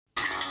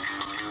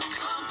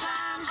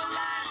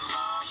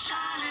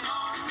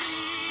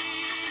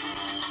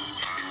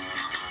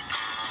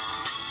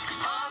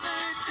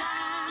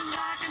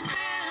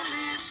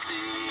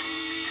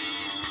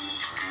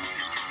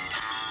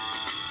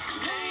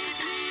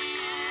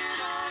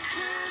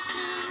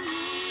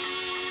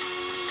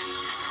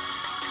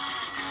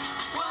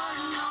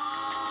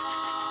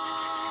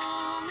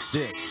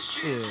This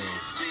is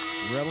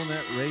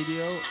RebelNet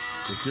Radio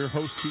with your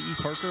host T.E.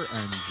 Parker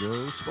and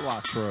Joe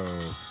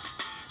Spilatro.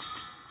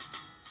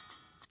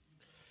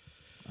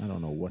 I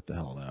don't know what the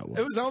hell that was.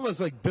 It was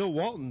almost like Bill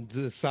Walton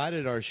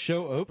decided our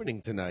show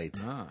opening tonight.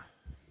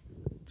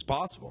 It's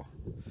possible.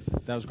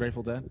 That was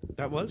Grateful Dead?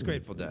 That was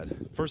Grateful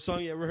Dead. First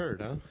song you ever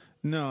heard, huh?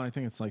 No, I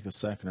think it's like the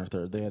second or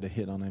third. They had a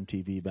hit on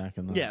MTV back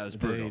in the, Yeah, it was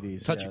brutal.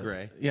 80s. Touch of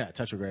Grey. Yeah,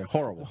 Touch of Grey.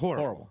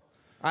 Horrible.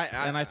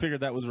 I figured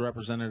that was a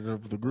representative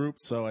of the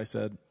group, so I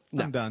said,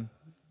 I'm done.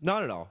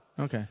 Not at all.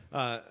 Okay.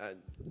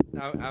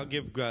 I'll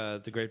give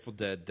the Grateful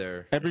Dead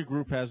their... Every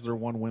group has their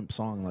one wimp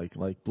song,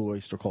 like Blue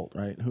Oyster Cult,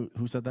 right?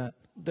 Who said that?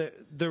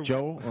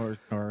 Joe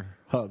or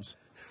Hubs?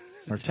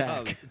 Or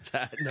Tack?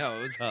 No,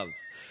 it was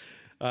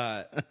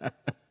Hubs.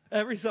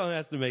 Every song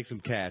has to make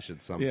some cash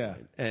at some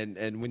point.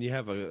 And when you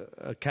have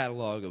a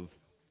catalog of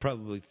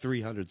probably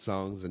 300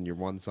 songs and your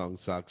one song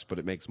sucks, but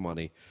it makes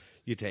money,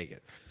 you take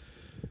it.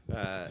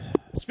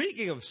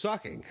 Speaking of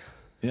sucking...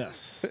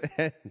 Yes.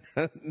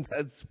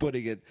 That's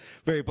putting it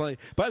very plain.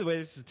 By the way,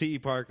 this is T.E.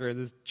 Parker and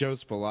this is Joe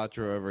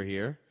Spilatro over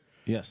here.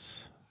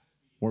 Yes.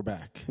 We're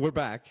back.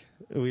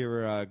 We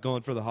were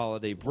going for the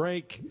holiday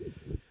break.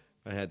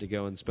 I had to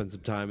go and spend some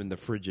time in the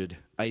frigid,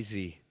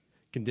 icy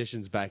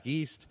conditions back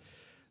east.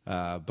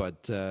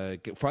 But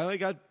finally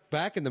got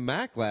back in the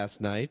Mac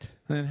last night.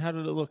 And how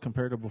did it look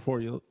compared to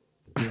before you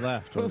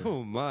left?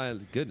 Oh, my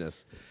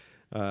goodness.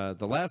 The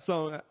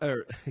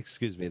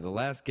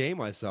last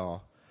game I saw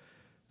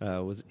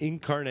was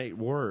Incarnate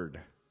Word.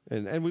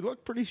 And we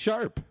looked pretty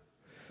sharp.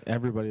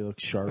 Everybody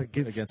looks sharp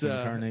against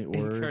Incarnate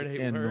Word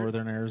in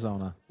northern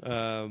Arizona.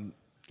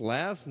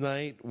 Last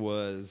night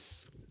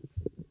was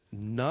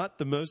not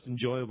the most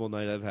enjoyable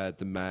night I've had at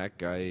the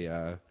Mac.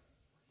 I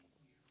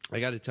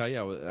got to tell you,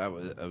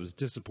 I was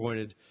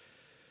disappointed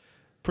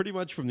pretty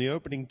much from the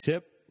opening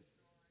tip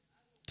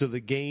to the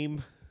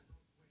game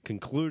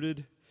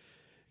concluded.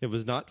 It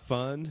was not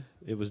fun.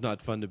 It was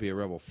not fun to be a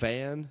Rebel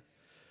fan.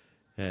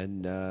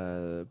 And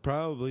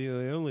probably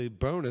the only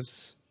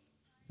bonus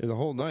in the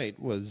whole night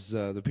was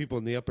the people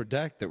in the upper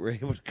deck that were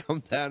able to come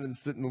down and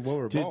sit in the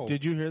lower bowl.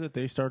 Did you hear that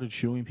they started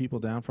shooing people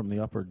down from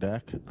the upper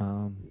deck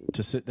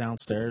to sit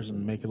downstairs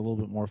and make it a little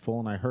bit more full?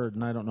 And I heard,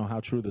 and I don't know how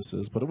true this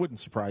is, but it wouldn't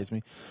surprise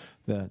me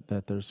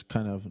that there's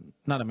kind of,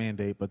 not a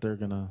mandate, but they're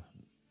going to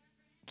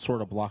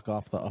sort of block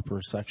off the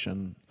upper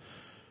section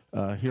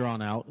here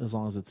on out, as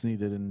long as it's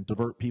needed, and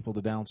divert people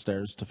to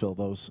downstairs to fill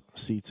those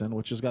seats in,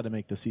 which has got to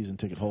make the season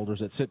ticket holders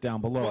that sit down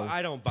below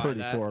I don't buy pretty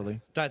that. poorly.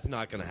 That's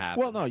not going to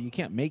happen. Well, no, you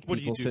can't make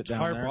people sit down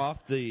there. Tarp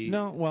off the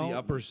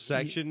upper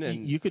section,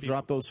 and you could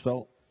drop those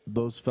felt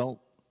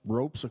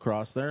ropes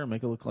across there and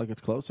make it look like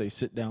it's close. Say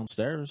sit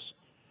downstairs.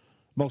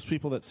 Most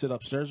people that sit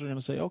upstairs are going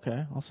to say,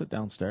 "Okay, I'll sit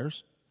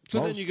downstairs."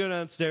 So then you go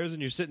downstairs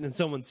and you're sitting in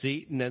someone's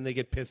seat, and then they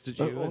get pissed at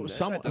you.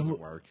 That doesn't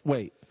work.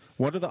 Wait,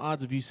 what are the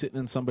odds of you sitting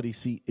in somebody's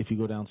seat if you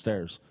go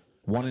downstairs?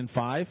 1 in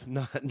 5?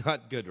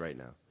 Not good right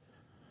now.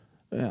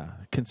 Yeah,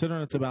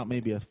 considering it's about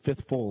maybe a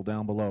fifth full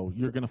down below,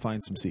 you're going to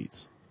find some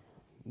seats.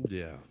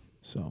 Yeah.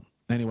 So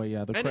anyway,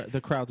 yeah,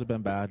 the crowds have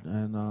been bad,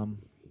 and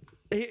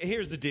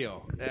here's the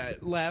deal.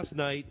 Last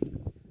night,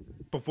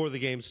 before the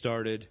game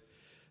started,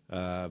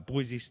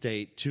 Boise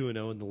State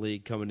 2-0 in the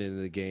league coming into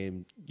the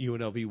game.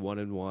 UNLV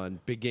 1-1.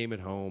 Big game at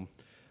home.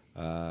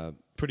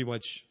 Pretty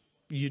much,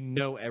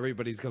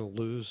 everybody's going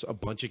to lose a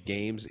bunch of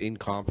games in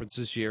conference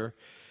this year.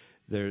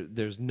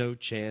 There's no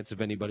chance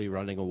of anybody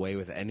running away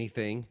with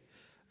anything.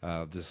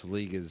 This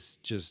league is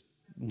just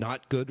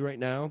not good right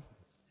now.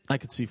 I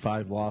could see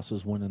 5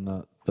 losses winning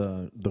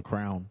the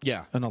crown.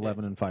 Yeah, an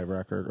 11-5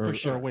 record. For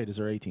sure. Or wait, is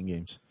there 18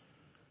 games?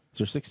 Is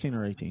there 16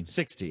 or 18?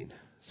 16,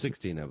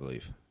 I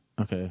believe.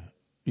 Okay.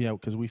 Yeah,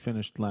 because we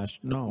finished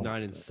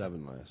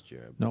 9-7 last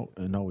year. No,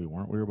 we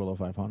weren't. We were below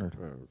 500.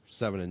 Or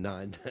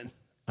 7-9 then.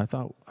 I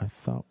thought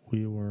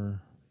we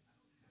were.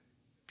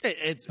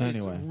 It's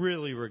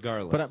really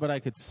regardless. But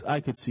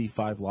I could see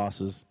 5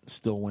 losses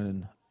still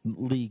winning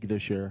league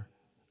this year.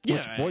 Yeah,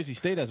 which Boise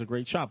State has a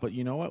great shot, but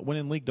you know what?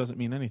 Winning league doesn't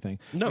mean anything.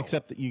 No.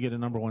 Except that you get a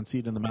number 1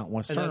 seed in the Mountain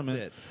West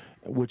tournament,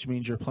 which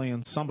means you're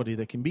playing somebody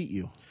that can beat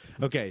you.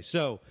 Okay,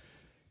 so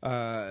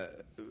how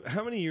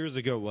many years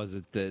ago was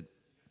it that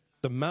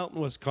the Mountain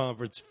West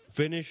Conference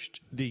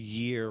finished the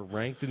year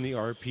ranked in the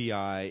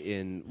RPI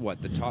in,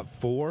 the top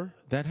 4?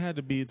 That had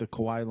to be the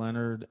Kawhi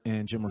Leonard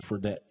and Jimmer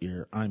Fredette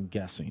year, I'm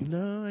guessing.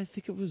 No, I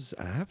think it was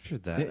after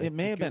that. It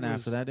may have been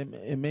after that.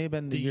 It may have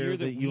been the year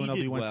that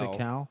UNLV went to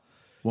Cal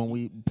when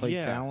we played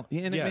Cal.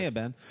 And it may have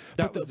been.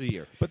 That was the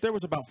year. But there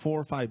was about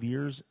 4 or 5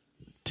 years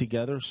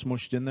together,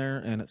 smushed in there,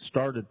 and it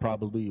started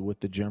probably with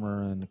the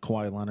Jimmer and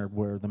Kawhi Leonard,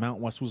 where the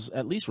Mountain West was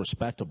at least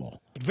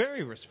respectable.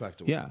 Very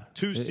respectable. Yeah.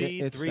 2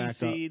 seed, 3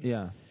 seed.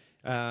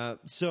 Yeah.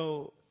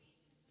 So,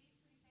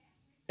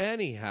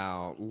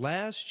 anyhow,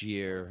 last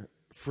year,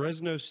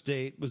 Fresno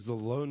State was the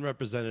lone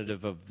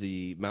representative of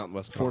the Mountain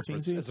West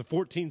Conference as a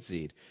 14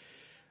 seed.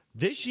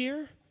 This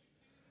year,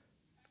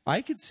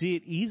 I could see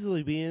it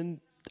easily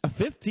being a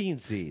 15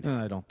 seed.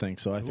 I don't think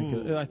so. I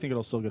think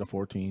it'll still get a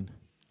 14.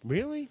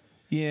 Really?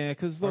 Yeah,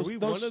 because those we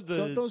one of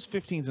the- those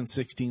 15s and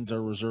 16s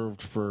are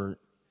reserved for.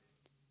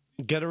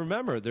 Got to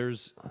remember,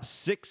 there's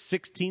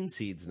 16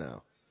 seeds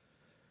now.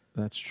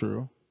 That's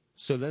true.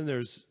 So then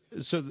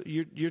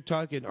you're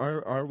talking.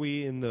 Are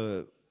we in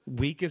the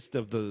weakest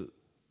of the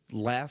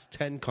last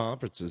 10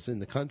 conferences in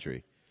the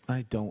country?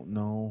 I don't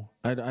know.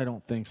 I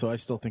don't think so. I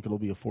still think it'll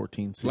be a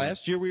 14 seed.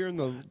 Last year we were in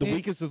the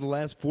weakest of the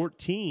last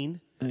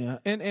 14. Yeah,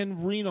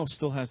 and Reno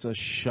still has a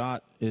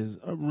shot.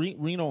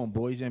 Reno and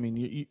Boise? I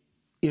mean,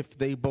 if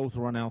they both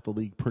run out the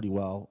league pretty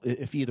well,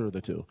 if either of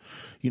the two,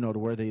 to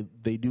where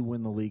they do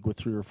win the league with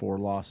 3 or 4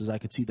 losses, I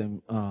could see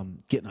them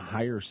getting a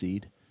higher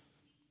seed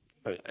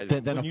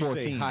than When a you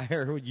 14. say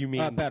higher, you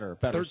mean better.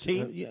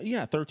 13?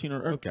 Yeah, 13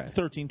 or Okay.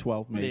 13,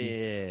 12 maybe.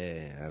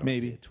 Yeah, I don't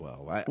Maybe. see a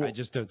 12. I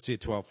just don't see a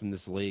 12 from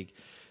this league.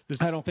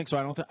 I don't think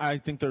so. I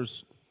think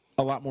there's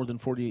a lot more than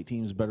 48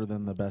 teams better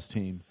than the best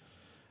team.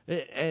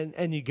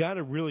 And you got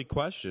to really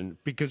question,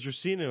 because you're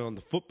seeing it on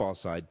the football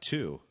side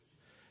too.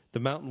 The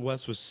Mountain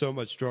West was so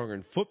much stronger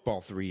in football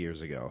 4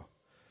 years ago,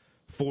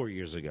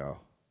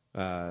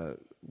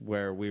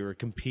 where we were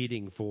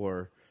competing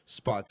for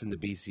spots in the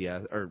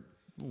BCS, or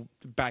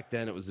back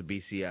then it was the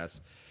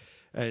BCS,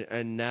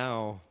 and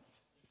now,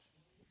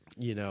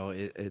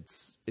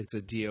 it's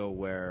a deal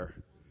where,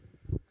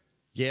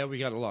 yeah, we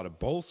got a lot of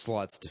bowl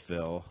slots to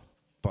fill,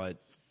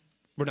 but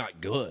we're not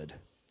good.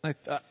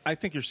 I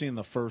think you're seeing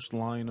the first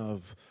line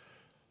of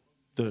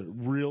the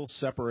real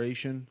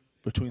separation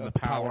between the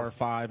Power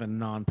 5 and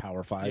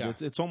non-Power 5. Yeah.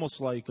 It's almost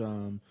like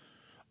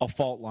a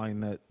fault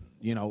line that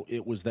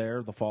it was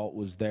there, the fault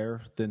was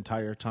there the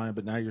entire time,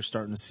 but now you're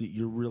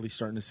really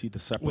starting to see the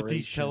separation With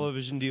these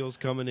television deals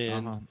coming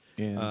in,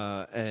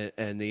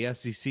 and the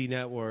SEC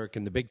network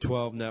and the Big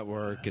 12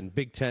 network and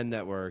Big 10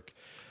 network,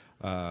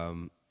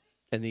 and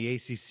the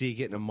ACC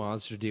getting a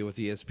monster deal with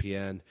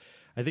ESPN.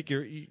 I think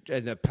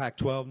and the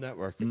Pac-12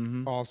 network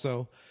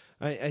also.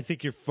 I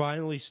think you're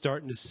finally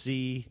starting to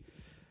see,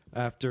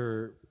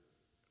 after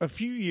a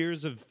few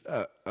years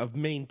of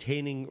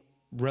maintaining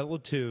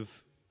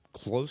relative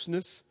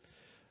closeness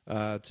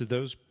to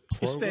those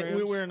programs.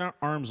 We were an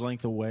arm's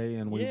length away,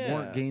 and we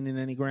weren't gaining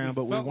any ground,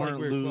 but we felt like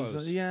weren't we were losing.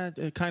 close. Yeah,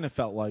 it kind of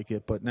felt like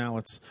it, but now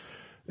it's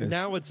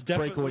definitely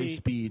breakaway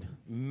speed.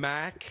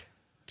 MAC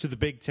to the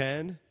Big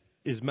 10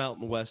 is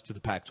Mountain West to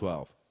the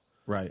Pac-12.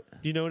 Right.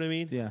 Do you know what I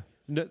mean? Yeah.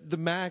 The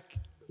MAC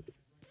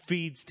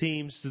feeds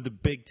teams to the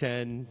Big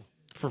 10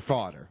 for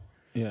fodder.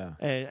 Yeah.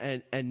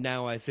 And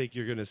now I think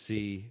you're going to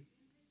see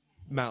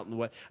Mountain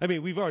West. I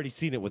mean, we've already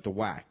seen it with the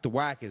WAC. The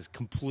WAC is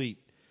complete.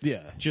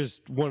 Yeah.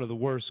 Just one of the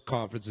worst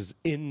conferences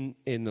in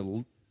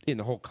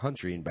the whole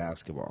country in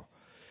basketball.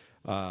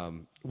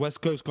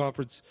 West Coast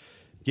Conference,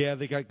 yeah,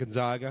 they got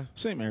Gonzaga.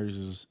 St.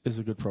 Mary's is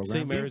a good program.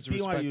 St. Mary's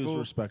is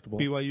respectable.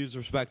 BYU's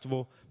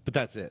respectable, but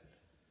that's it.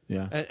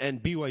 Yeah.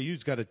 And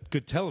BYU's got a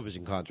good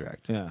television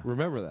contract. Yeah.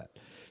 Remember that.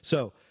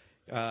 So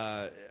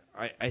I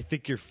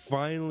think you're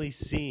finally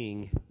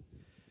seeing.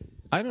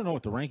 I don't know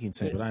what the rankings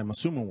say, but I'm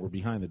assuming we're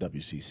behind the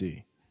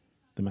WCC,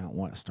 the Mountain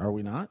West. Are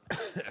we not?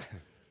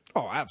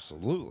 Oh,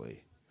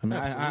 absolutely. I mean,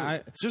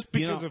 Absolutely. Just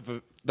because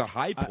of the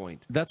high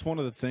point. That's one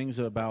of the things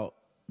about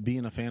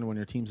being a fan when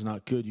your team's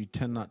not good. You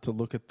tend not to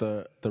look at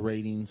the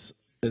ratings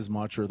as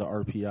much, or the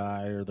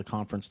RPI or the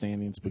conference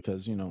standings,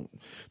 because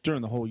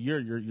during the whole year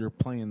you're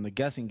playing the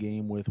guessing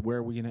game with where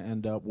are we going to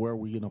end up, where are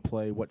we going to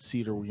play, what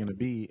seed are we going to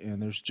be,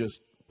 and there's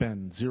just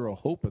been zero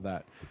hope of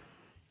that.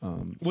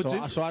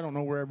 So I don't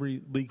know where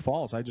every league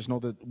falls. I just know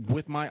that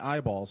with my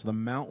eyeballs, the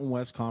Mountain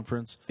West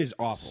Conference is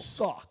awful.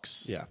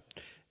 Sucks. Yeah.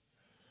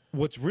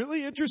 What's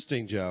really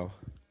interesting, Joe,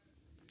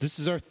 this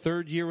is our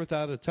 3rd year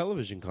without a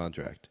television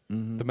contract,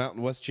 the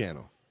Mountain West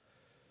Channel.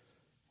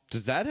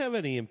 Does that have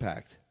any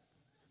impact?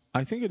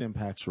 I think it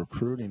impacts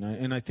recruiting,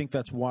 and I think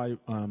that's why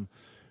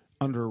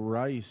under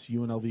Rice,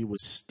 UNLV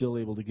was still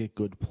able to get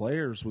good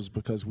players, was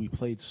because we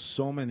played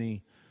so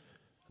many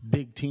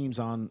big teams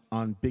on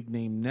big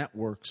name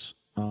networks,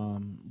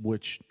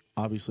 which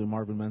obviously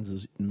Marvin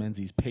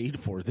Menzies paid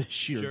for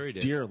this year Sure he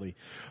did. dearly.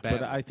 Badly.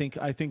 But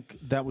I think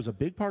that was a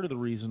big part of the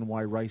reason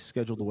why Rice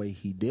scheduled the way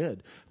he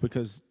did,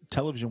 because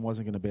television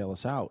wasn't going to bail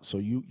us out. So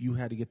you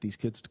had to get these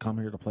kids to come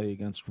here to play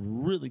against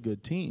really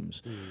good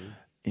teams,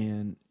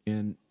 and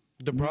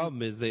The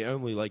problem is they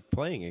only like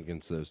playing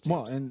against those teams.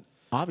 well, and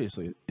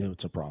obviously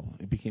it's a problem.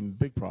 It became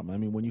a big problem. I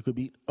mean, when you could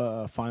beat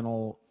a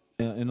final,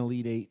 an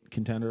Elite 8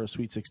 contender, a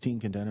Sweet 16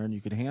 contender, and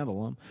you could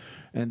handle them,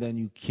 and then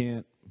you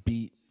can't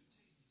beat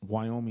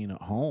Wyoming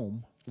at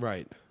home.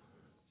 Right.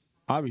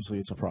 Obviously,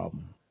 it's a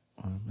problem.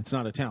 It's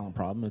not a talent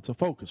problem. It's a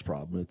focus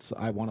problem.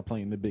 I want to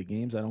play in the big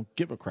games. I don't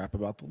give a crap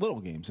about the little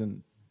games,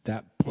 and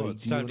that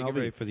It's time to get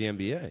ready for the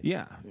NBA.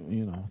 Yeah,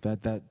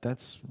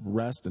 that's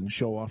rest and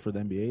show off for the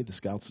NBA. The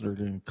scouts that are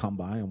going to come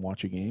by and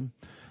watch a game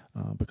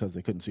because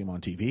they couldn't see them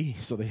on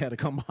TV, so they had to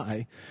come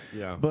by.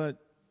 Yeah. But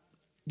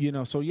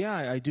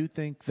I do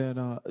think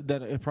that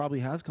that it probably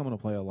has come into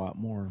play a lot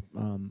more.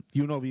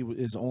 UNLV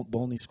is the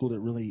only school that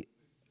really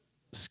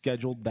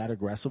scheduled that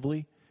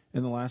aggressively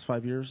in the last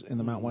 5 years in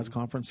the Mountain West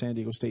Conference. San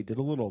Diego State did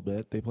a little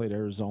bit. They played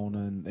Arizona,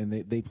 and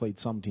they played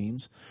some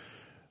teams.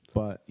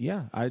 But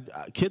yeah,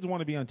 kids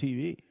want to be on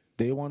TV.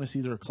 They want to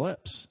see their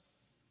clips.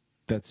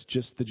 That's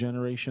just the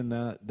generation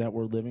that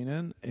we're living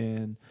in,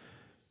 and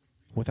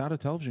without a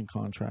television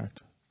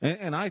contract. We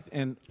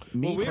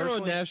were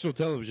on national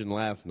television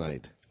last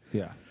night.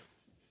 Yeah.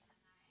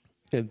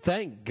 And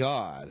thank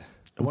God.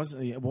 It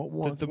wasn't. What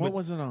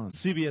was it on?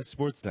 CBS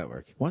Sports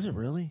Network. Was it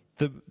really?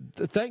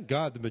 Thank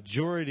God the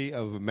majority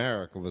of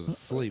America was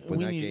asleep when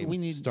that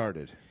game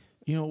started.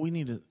 You know, we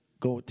need to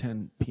go at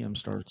 10 p.m.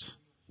 starts,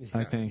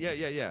 I think.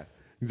 Yeah.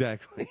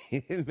 Exactly.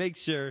 Make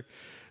sure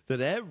that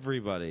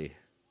everybody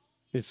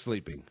is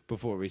sleeping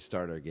before we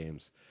start our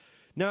games.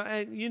 Now,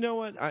 and you know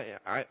what?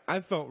 I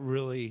felt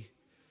really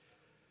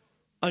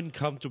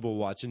uncomfortable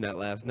watching that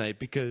last night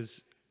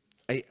because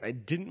I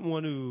didn't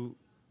want to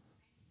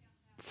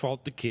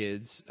fault the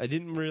kids. I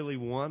didn't really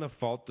want to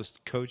fault the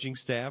coaching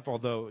staff,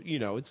 although, you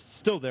know, it's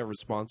still their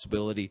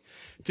responsibility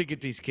to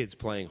get these kids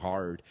playing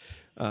hard.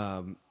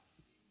 You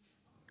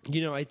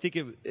know, I think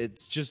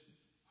it's just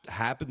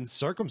happened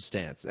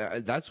circumstance.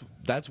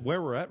 That's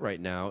where we're at right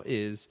now,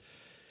 is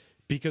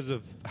because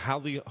of how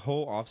the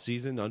whole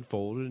offseason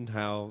unfolded and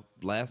how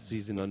last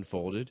season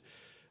unfolded.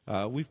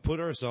 We've put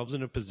ourselves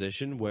in a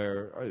position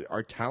where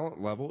our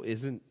talent level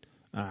isn't.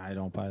 I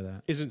don't buy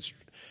that.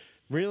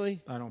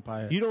 Really? I don't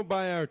buy it. You don't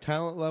buy our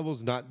talent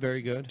levels not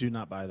very good? Do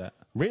not buy that.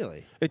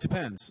 Really? It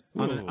depends.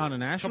 On a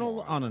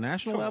national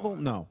level,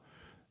 no.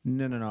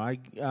 No.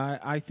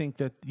 I think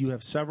that you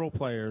have several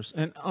players,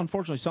 and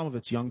unfortunately, some of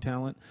it's young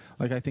talent.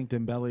 Like I think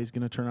Dembele is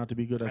going to turn out to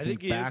be good. I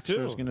think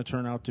Baxter is going to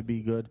turn out to be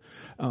good.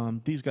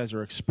 These guys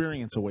are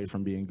experience away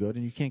from being good,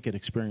 and you can't get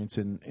experience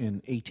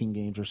in 18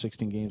 games or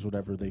 16 games,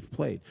 whatever they've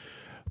played.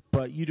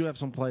 But you do have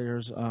some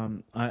players.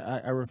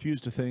 I refuse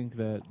to think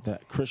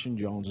that Christian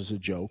Jones is a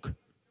joke.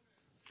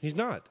 He's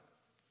not.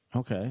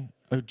 Okay.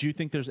 Do you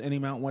think there's any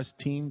Mountain West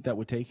team that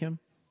would take him?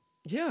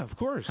 Yeah, of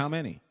course. How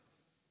many?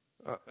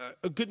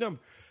 A good number.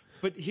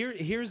 But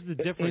here's the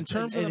difference. In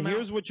terms of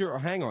here's what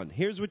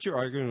you're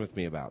arguing with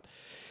me about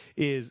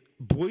is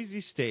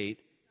Boise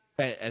State,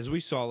 as we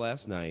saw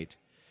last night,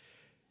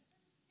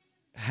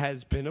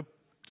 has been a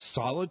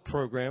solid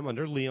program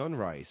under Leon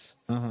Rice.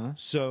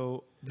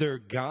 So their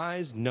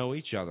guys know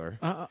each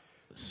other.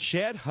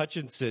 Chad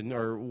Hutchinson,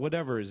 or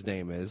whatever his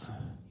name is,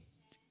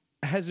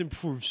 has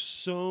improved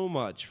so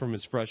much from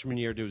his freshman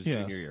year to his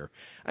junior year.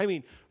 I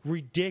mean,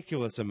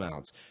 ridiculous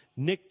amounts.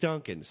 Nick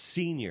Duncan,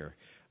 senior.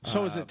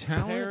 So is it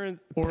talent?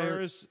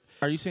 Paris?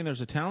 Are you saying there's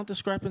a talent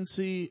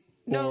discrepancy?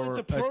 No, it's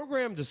a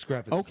program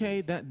discrepancy.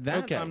 Okay, that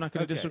okay. I'm not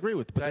going to disagree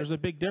with. But there's a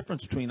big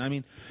difference between. I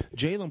mean,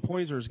 Jalen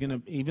Poyser is going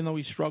to, even though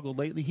he struggled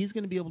lately, he's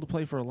going to be able to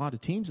play for a lot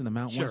of teams in the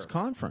Mountain West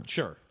Conference.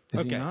 Sure.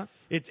 Is he not?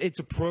 It's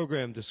a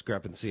program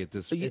discrepancy at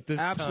this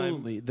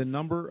absolutely. time. The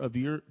number of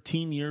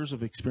team years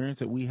of experience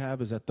that we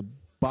have is at the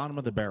bottom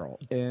of the barrel,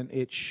 and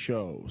it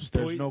shows.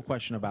 There's no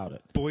question about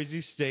it.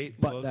 Boise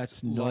State, but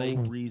that's no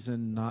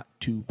reason not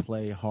to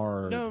play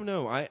hard.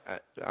 No, I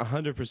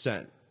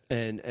 100%.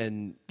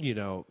 And you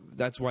know,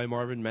 that's why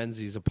Marvin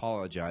Menzies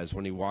apologized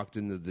when he walked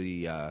into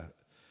the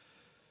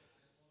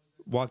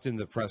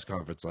press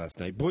conference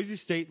last night. Boise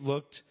State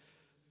looked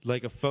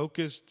like a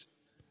focused,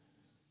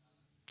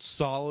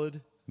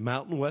 solid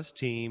Mountain West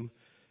team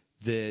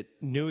that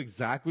knew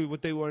exactly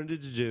what they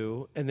wanted to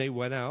do, and they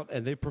went out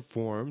and they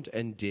performed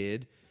and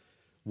did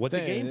what the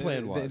game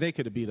plan was. They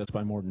could have beat us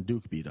by more than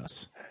Duke beat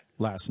us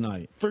last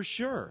night. For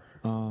sure.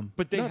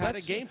 But they had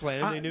a game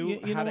plan, and they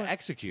knew how to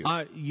execute.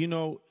 You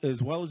know,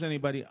 as well as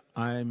anybody,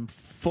 I'm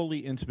fully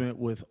intimate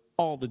with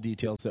all the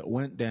details that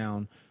went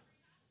down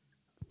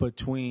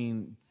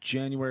between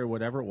January,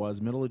 whatever it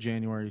was, middle of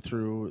January,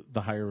 through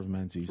the hire of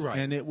Menzies. Right.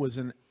 And it was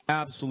an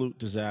absolute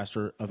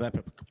disaster of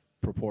epic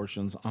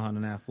proportions on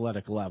an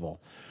athletic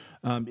level.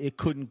 It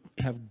couldn't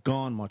have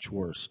gone much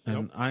worse.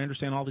 And I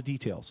understand all the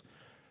details.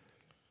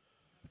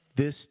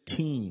 This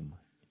team,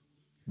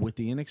 with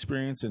the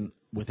inexperience and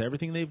with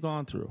everything they've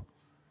gone through,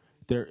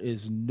 there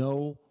is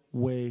no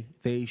way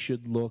they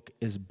should look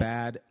as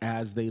bad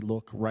as they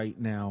look right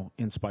now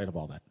in spite of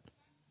all that.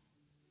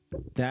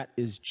 That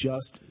is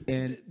just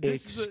an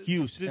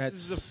excuse. At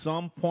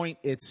some point,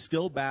 it's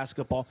still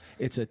basketball.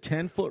 It's a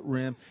 10-foot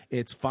rim.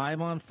 It's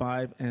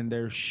 5-on-5, and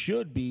there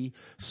should be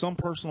some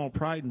personal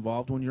pride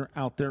involved when you're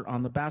out there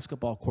on the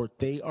basketball court.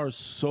 They are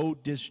so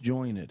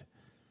disjointed.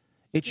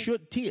 It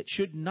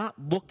should not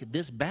look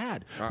this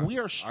bad. We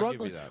are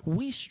struggling.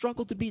 We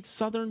struggled to beat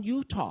Southern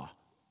Utah.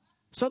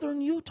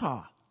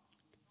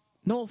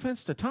 No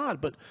offense to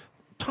Todd, but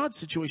Todd's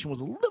situation was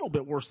a little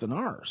bit worse than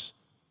ours.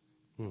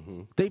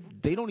 Mm-hmm.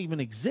 They don't even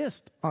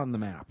exist on the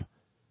map.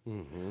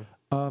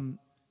 Mm-hmm.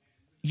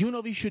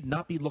 UNLV should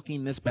not be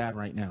looking this bad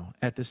right now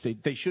at this stage.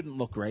 They shouldn't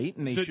look great,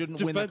 and they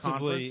shouldn't win the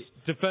conference.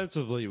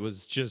 Defensively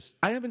was just...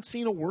 I haven't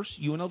seen a worse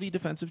UNLV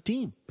defensive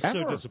team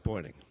ever. So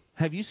disappointing.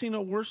 Have you seen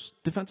a worse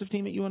defensive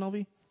team at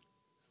UNLV?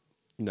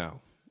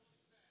 No.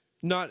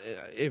 Not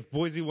if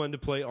Boise wanted to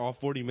play all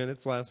 40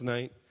 minutes last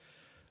night.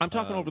 I'm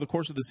talking over the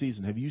course of the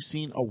season. Have you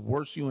seen a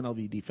worse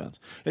UNLV defense?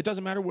 It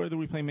doesn't matter whether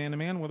we play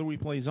man-to-man, whether we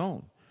play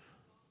zone.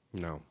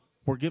 No.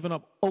 We're giving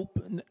up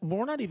open.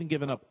 We're not even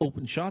giving up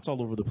open shots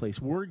all over the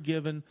place. We're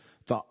giving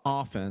the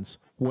offense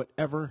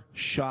whatever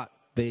shot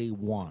they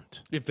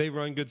want. If they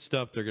run good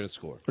stuff, they're going to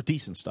score. Or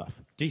decent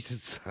stuff.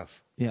 Decent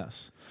stuff.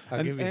 Yes. I'll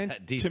and give you and that,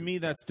 to decent me,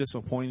 that's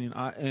disappointing.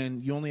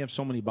 And you only have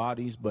so many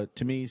bodies, but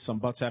to me, some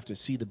butts have to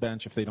see the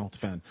bench if they don't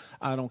defend.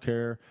 I don't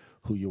care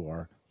who you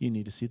are. You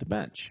need to see the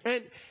bench.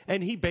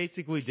 And he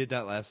basically did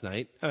that last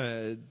night.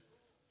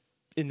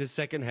 In the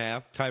second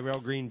half,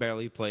 Tyrell Green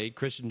barely played.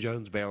 Christian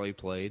Jones barely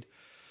played.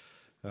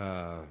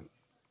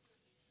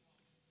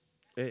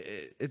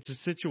 It's a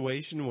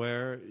situation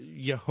where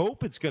you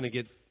hope it's going to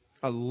get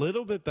a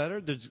little bit better.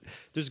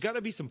 There's got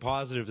to be some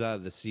positives out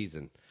of the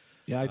season.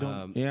 Yeah, I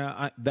don't.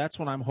 That's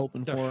what I'm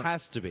hoping for. There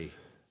has to be.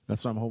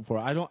 That's what I'm hoping for.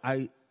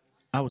 I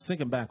was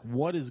thinking back.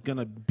 What is going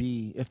to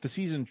be if the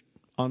season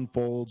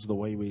unfolds the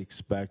way we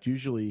expect?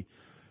 Usually,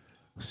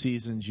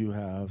 seasons you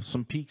have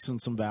some peaks and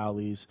some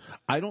valleys.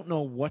 I don't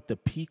know what the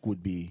peak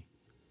would be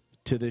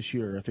to this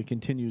year if it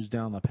continues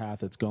down the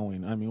path it's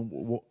going. I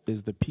mean,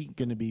 is the peak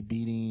going to be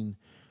beating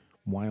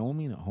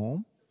Wyoming at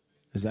home?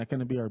 Is that going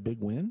to be our big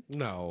win?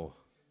 No.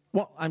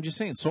 Well, I'm just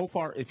saying, so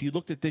far, if you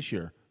looked at this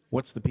year,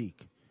 what's the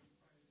peak?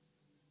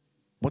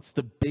 What's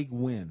the big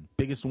win,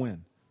 biggest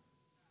win?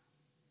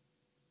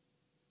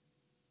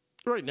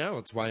 Right now,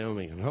 it's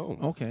Wyoming at home.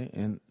 Okay,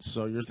 and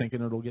so you're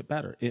thinking it'll get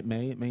better. It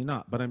may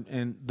not. But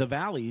and the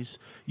valleys,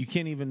 you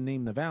can't even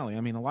name the valley.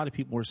 I mean, a lot of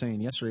people were saying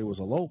yesterday was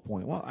a low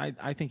point. Well,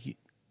 I think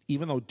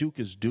even though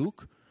Duke is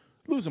Duke,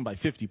 losing by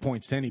 50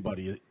 points to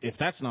anybody, if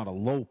that's not a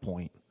low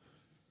point,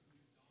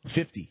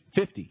 50.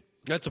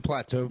 That's a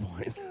plateau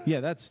point.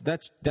 Yeah, that's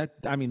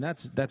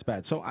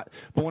bad. So,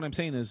 but what I'm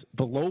saying is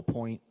the low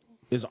point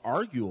is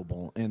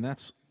arguable, and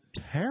that's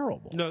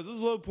terrible. No, the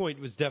low point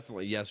was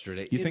definitely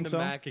yesterday. You think so?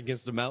 In the MAC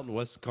against the Mountain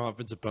West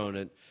Conference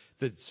opponent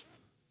that's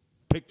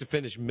picked to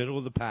finish middle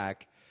of the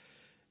pack,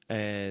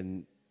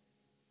 and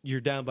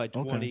you're down by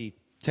 20,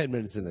 10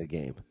 minutes into the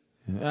game.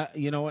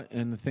 You know what?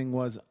 And the thing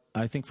was,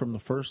 I think from the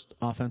first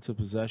offensive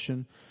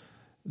possession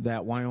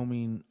that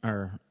Wyoming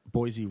or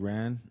Boise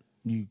ran,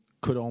 you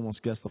could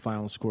almost guess the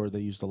final score.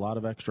 They used a lot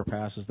of extra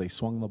passes. They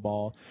swung the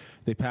ball.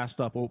 They passed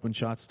up open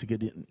shots to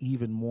get an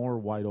even more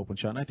wide open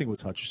shot. And I think it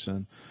was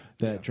Hutchison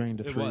that drained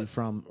a three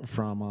from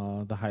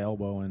the high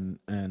elbow.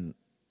 And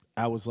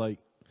I was like,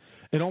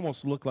 it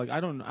almost looked like I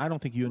don't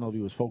think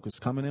UNLV was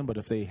focused coming in, but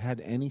if they had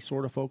any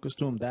sort of focus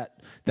to them,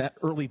 that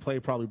early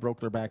play probably broke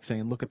their back,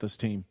 saying, "Look at this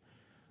team,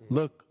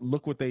 look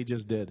what they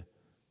just did."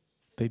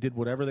 They did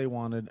whatever they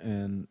wanted,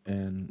 and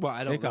well,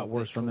 I don't it got know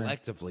worse if they from there.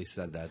 collectively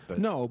said that, but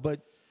No,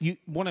 but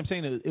what I'm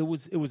saying is, it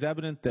was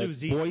evident that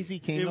Boise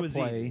came to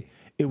play. Easy.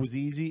 It was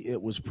easy.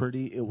 It was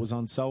pretty. It was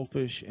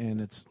unselfish,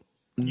 and it's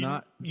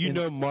not.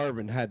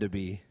 Marvin had to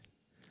be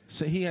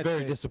So he had very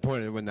to say,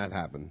 disappointed when that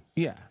happened.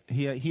 yeah,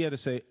 he had to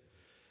say,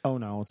 "Oh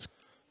no, it's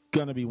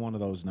going to be one of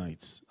those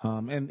nights."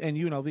 And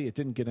UNLV, it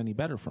didn't get any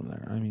better from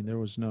there. I mean, there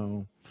was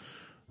no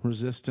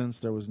resistance.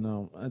 There was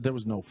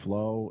no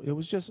flow. It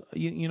was just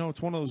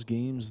it's one of those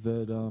games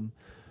that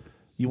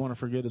you want to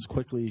forget as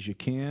quickly as you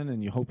can,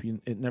 and you hope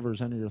it never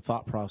has entered your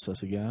thought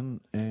process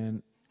again.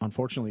 And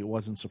unfortunately, it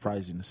wasn't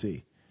surprising to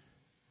see.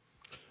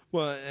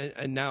 Well,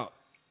 and now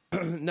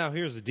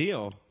here's the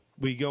deal: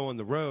 we go on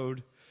the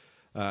road,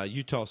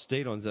 Utah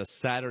State on a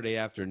Saturday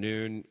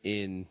afternoon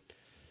in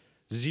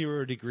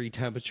 0-degree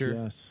temperature.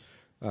 Yes.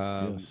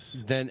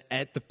 Yes. Then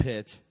at the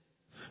pit.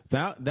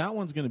 That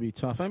one's going to be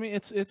tough. I mean,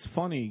 it's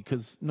funny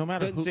because no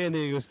matter Then who, San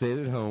Diego State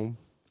at home.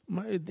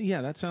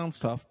 yeah, that sounds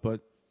tough,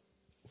 but.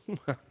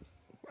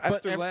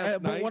 After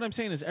last but night, what I'm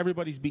saying is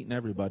everybody's beating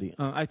everybody.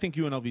 I think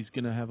UNLV is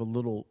going to have a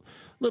little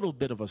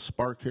bit of a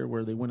spark here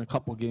where they win a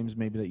couple games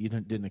maybe that you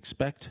didn't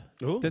expect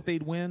that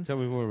they'd win. Tell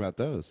me more about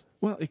those.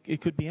 Well,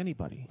 it could be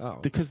anybody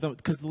because the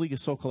league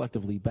is so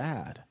collectively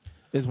bad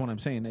is what I'm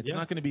saying. It's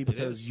not going to be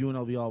because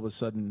UNLV all of a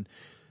sudden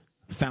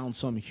found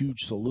some huge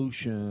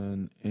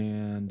solution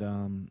and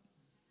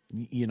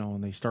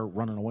and they start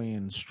running away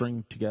and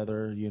string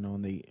together,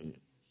 and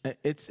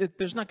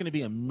there's not going to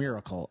be a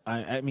miracle.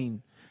 I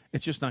mean,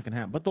 it's just not going to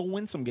happen. But they'll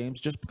win some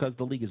games just because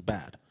the league is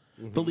bad.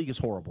 Mm-hmm. The league is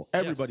horrible.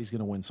 Everybody's going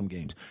to win some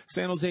games.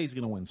 San Jose is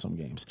going to win some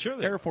games.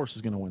 Sure, Air Force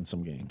is going to win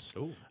some games.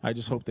 Ooh. I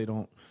just hope they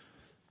don't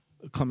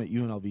come at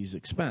UNLV's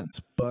expense.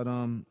 But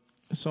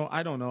so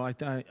I don't know.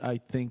 I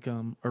think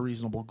a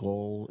reasonable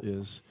goal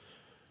is.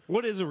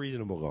 What is a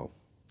reasonable goal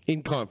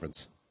in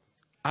conference?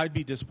 I'd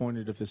be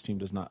disappointed if this team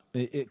does not,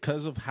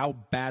 because of how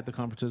bad the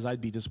conference is. I'd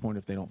be disappointed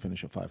if they don't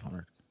finish at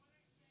 500.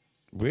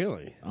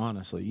 Really?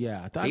 Honestly,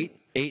 yeah.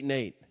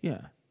 8-8. Yeah.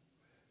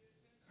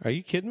 Are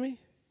you kidding me?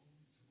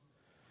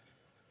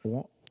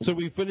 Well, so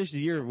we finished the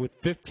year with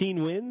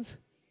 15 wins?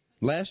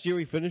 Last year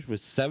we finished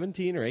with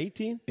 17 or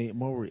 18?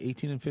 What were we,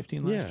 18 and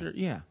 15 last year?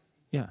 Yeah.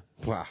 Yeah.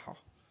 Wow.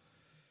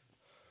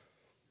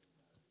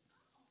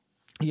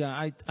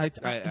 Yeah, I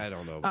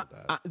don't know about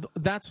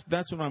that.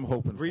 That's what I'm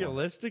hoping for.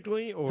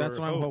 Realistically, or that's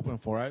what I'm hoping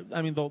for.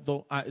 I mean,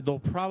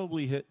 they'll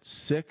probably hit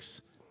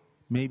 6,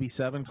 maybe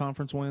 7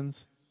 conference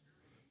wins.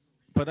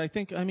 But I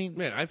think,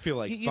 man, I feel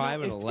like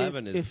 5 and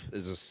 11 is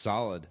a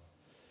solid.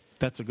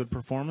 That's a good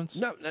performance.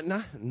 No,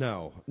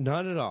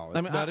 not at all.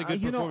 It's not a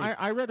good performance.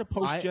 I read a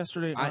post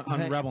yesterday on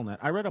RebelNet.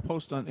 I read a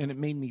post and it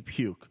made me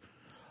puke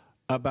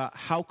about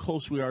how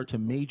close we are to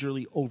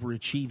majorly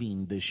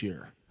overachieving this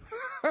year.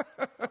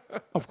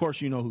 Of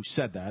course, you know who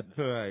said that,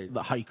 Right.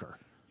 The hiker.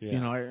 Yeah. You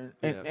know,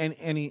 and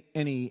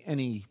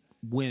any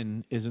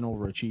win is an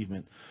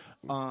overachievement.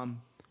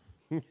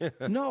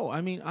 No,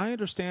 I mean I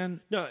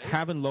understand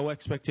having low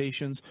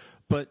expectations,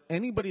 but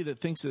anybody that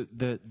thinks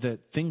that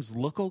things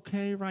look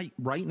okay right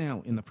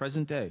now in the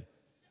present day,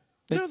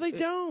 No, they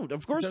don't.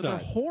 Of course they're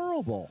not.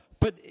 horrible.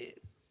 But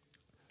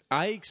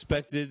I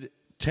expected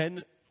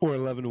 10 or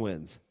 11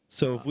 wins.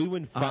 So if we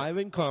win 5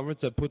 in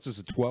conference, that puts us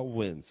at 12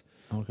 wins.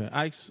 Okay,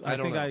 I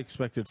think know. I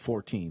expected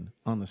 14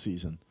 on the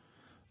season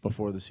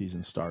before the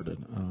season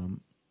started.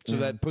 So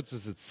that puts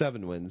us at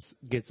 7 wins,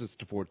 gets us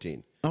to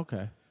 14.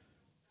 Okay,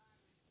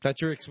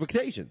 That's your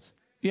expectations.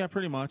 yeah,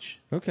 pretty much.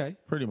 Okay.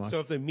 Pretty much. So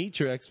if they meet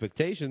your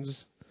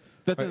expectations,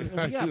 That doesn't,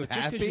 are yeah, you but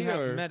just because you happy,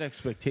 or- have met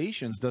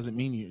expectations doesn't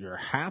mean you're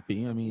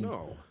happy. I mean,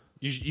 no.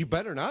 You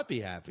better not be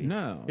happy.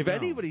 No, If no.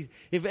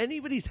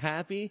 anybody's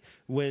happy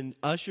when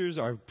ushers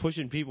are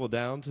pushing people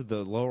down to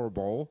the lower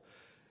bowl,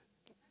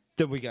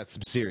 then we got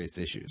some serious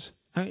issues.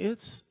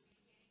 It's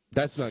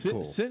That's not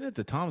cool. Sitting at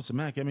the Thomas and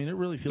Mack, I mean, it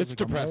really feels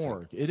It's like depressing. a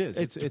morgue. It is.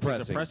 It's It's a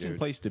depressing, depressing dude.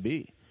 place to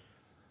be.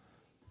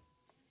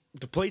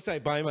 The place I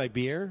buy my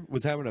beer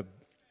was having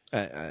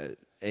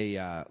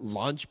a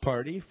launch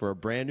party for a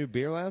brand new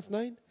beer last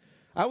night.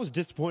 I was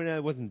disappointed I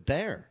wasn't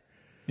there.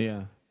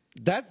 Yeah.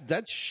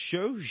 That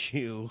shows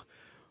you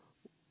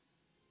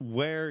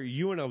where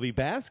UNLV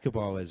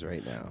basketball is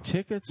right now.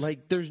 Tickets,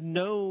 Like there's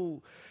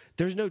no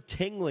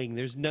tingling,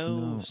 there's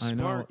no I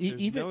know. spark, there's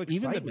Even no the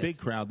excitement. big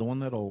crowd, the one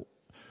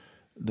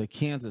the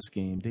Kansas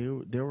game,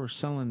 they were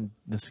selling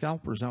the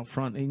scalpers out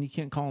front, and you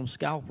can't call them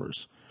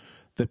scalpers.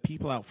 The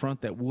people out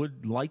front that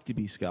would like to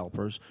be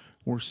scalpers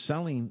were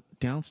selling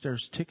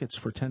downstairs tickets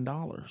for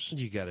 $10.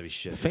 You got to be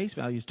shitting. Face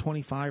value is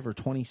 $25 or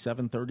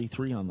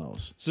 $27.33 on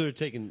those. So they're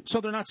taking.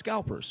 So they're not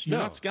scalpers. You're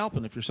No. not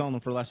scalping if you're selling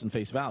them for less than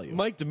face value.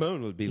 Mike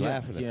Damone would be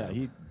laughing at yeah.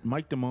 them.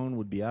 Mike Damone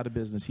would be out of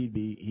business. He'd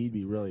be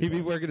really. He'd be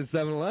pissed. working at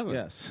 7-Eleven.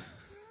 Yes.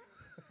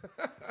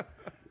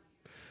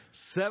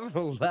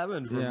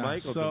 7-Eleven for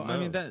Michael so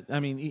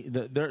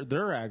Damone.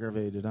 they're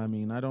aggravated. I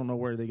mean, I don't know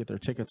where they get their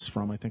tickets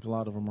from. I think a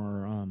lot of them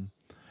are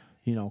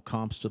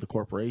comps to the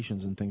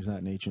corporations and things of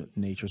that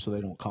nature, so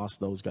they don't cost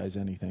those guys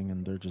anything,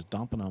 and they're just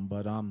dumping them.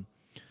 But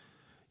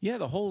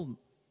the whole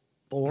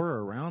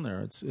aura around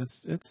there,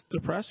 it's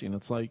depressing.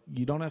 It's like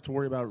you don't have to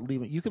worry about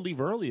leaving. You could leave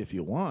early if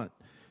you want,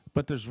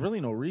 but there's really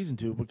no reason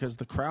to, because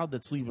the crowd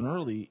that's leaving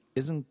early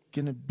isn't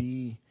going to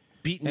be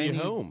Beating you any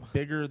home.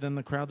 bigger than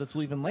the crowd that's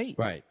leaving late.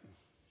 Right.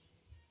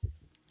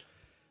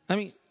 I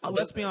mean,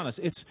 let's be honest.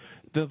 It's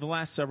the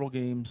last several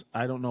games.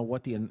 I don't know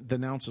what the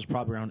announcer's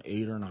probably around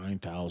 8,000 or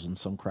 9,000,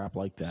 some crap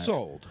like that.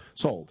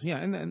 Sold. Yeah,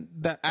 and then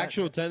that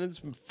Actual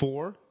attendance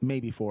 4,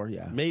 maybe 4.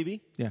 Yeah,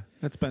 maybe. Yeah,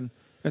 it's been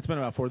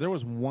about 4. There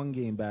was one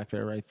game back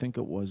there. I think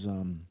it was.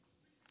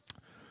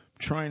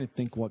 Trying to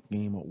think what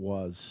game it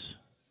was.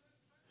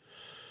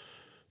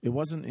 It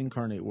wasn't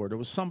Incarnate Word. It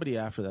was somebody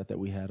after that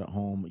we had at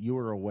home. You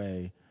were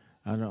away.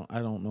 I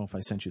don't know if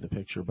I sent you the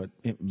picture, but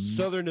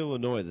Southern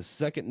Illinois, the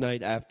second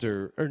night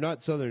after, or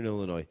not Southern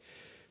Illinois,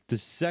 the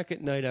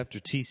second night after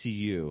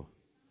TCU.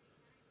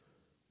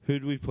 Who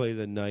did we play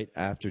the night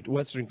after?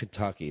 Western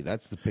Kentucky.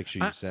 That's the picture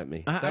you sent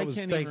me. That was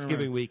can't even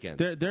Thanksgiving remember.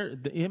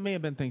 weekend. It may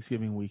have been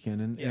Thanksgiving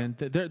weekend, and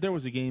there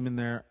was a game in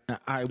there.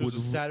 I was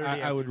a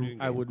Saturday afternoon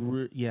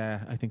game.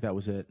 I think that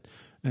was it.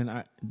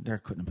 And there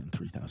couldn't have been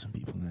 3,000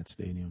 people in that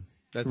stadium.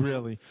 That's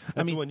really.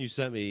 That's the one you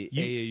sent me.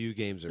 AAU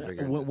games are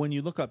bigger. When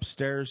you look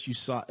upstairs, you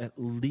saw at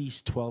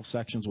least 12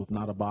 sections with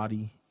not a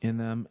body in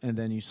them, and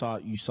then you saw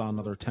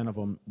another 10 of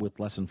them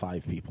with less than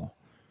 5 people.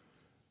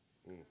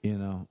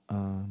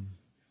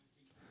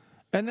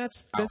 And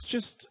that's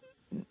just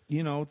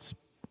it's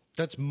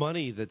That's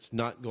money that's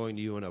not going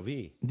to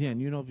UNLV. yeah,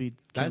 and UNLV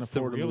can't That's the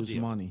afford to real lose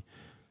deal. money.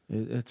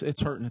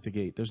 It's hurting at the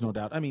gate. There's no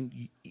doubt. I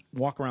mean, you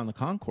walk around the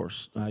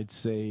concourse. I'd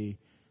say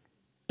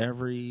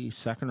every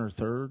second or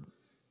third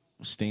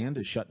stand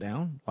is shut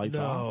down. Lights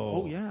No.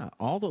 off. Oh yeah,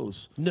 all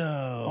those.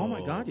 No. Oh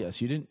my God,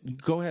 yes. You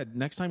didn't. Go ahead.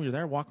 Next time you're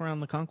there, walk around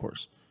the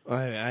concourse.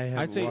 I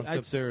haven't walked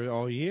up there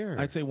all year.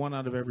 I'd say 1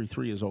 out of every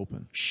 3 is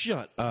open.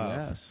 Shut up.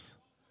 Yes.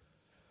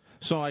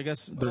 So I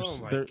guess Oh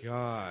my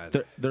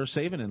God. they're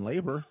saving in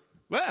labor.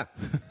 Ah.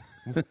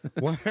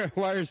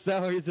 why are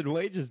salaries and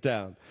wages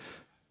down?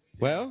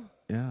 Well,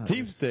 Yeah,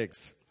 Team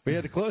 6. We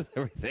had to close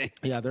everything.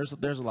 Yeah, there's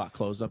a lot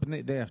closed up, and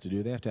they have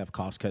to have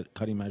cost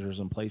cutting measures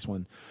in place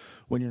when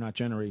you're not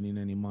generating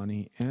any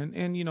money, and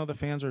the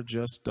fans are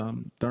just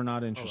they're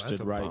not interested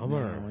a right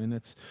bummer. now,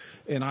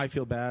 and I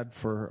feel bad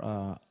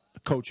for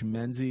Coach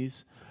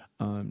Menzies.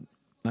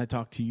 I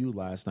talked to you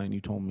last night, and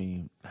you told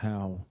me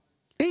how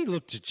He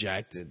looked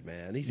dejected,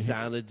 man. He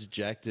sounded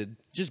dejected,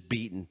 just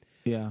beaten.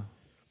 yeah,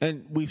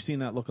 and we've seen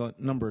that look a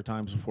number of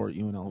times before at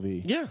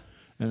UNLV. Yeah.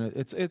 And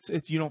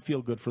it's you don't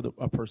feel good for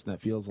a person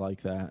that feels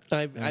like that.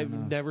 I've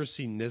never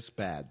seen this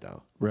bad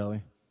though.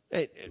 Really.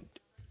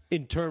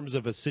 in terms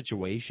of a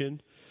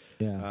situation.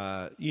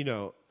 Yeah. You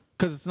know,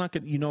 Because it's not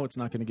going. It's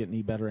not going to get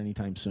any better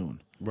anytime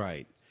soon.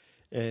 right.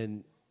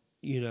 And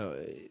you know,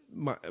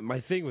 my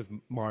thing with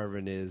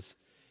Marvin is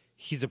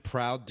he's a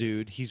proud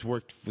dude. He's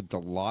worked with a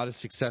lot of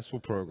successful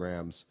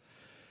programs,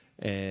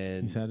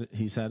 and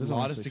He's had his a own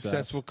lot of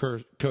success. successful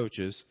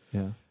coaches.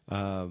 Yeah.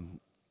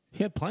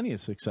 He had plenty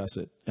of success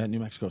at New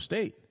Mexico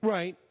State.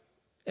 Right.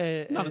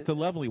 Not at the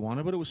level he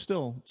wanted, but it was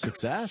still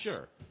success.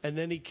 Sure. And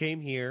then he came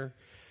here.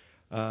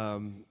 I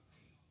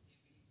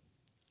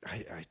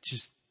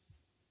just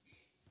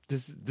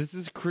this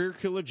is a career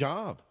killer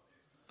job,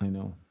 I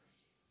know.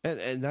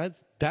 and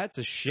that's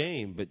a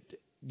shame. But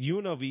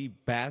UNLV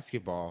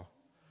basketball,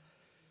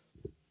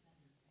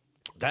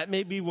 that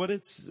may be what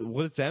its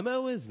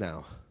MO is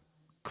now,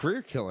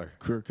 career killer.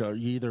 Career killer.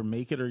 You either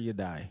make it or you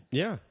die.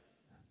 Yeah,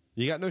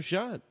 you got no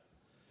shot.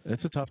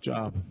 It's a tough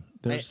job.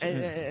 There's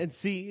And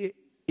see,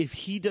 if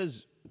he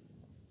does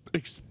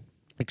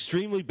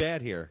extremely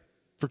bad here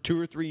for 2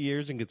 or 3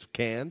 years and gets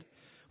canned,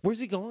 where's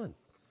he going?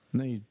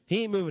 no,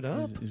 He ain't moving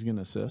up. he's going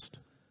to assist.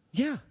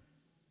 Yeah.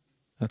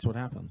 That's what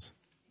happens.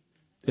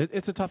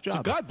 It's a tough job.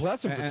 So God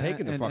bless him for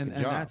taking the fucking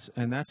job.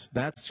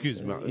 That's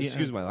Excuse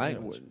my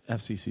language.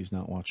 FCC's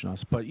not watching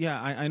us, but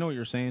yeah, I know what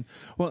you're saying.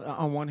 Well,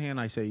 on one hand,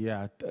 I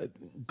say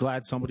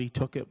glad somebody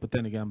took it, but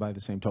then again, by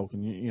the same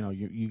token,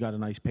 you got a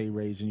nice pay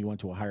raise and you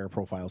went to a higher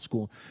profile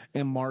school.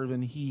 And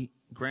Marvin,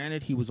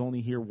 granted he was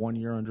only here 1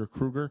 year under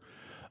Kruger.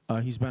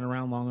 He's been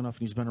around long enough,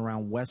 and he's been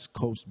around West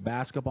Coast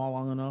basketball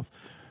long enough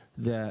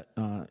that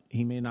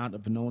he may not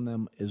have known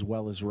them as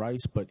well as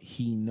Rice, but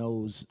he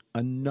knows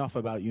enough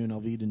about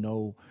UNLV to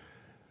know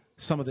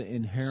some of the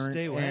inherent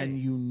and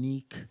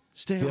unique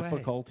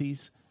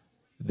difficulties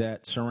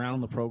that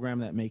surround the program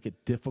that make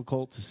it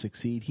difficult to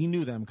succeed. He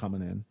knew them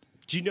coming in.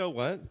 Do you know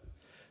what?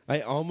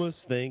 I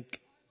almost think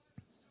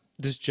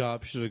this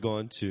job should have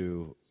gone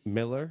to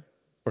Miller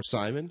or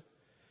Simon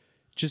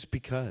just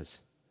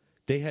because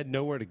they had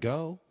nowhere to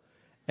go,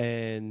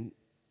 and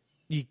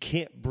you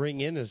can't bring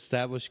in an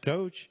established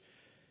coach.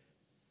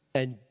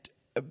 And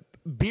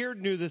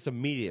Beard knew this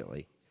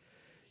immediately.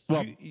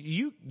 Well,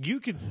 you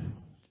could.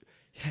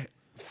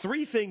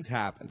 3 things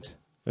happened.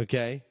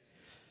 Okay,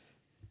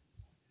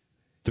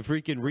 the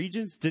freaking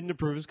Regents didn't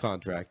approve his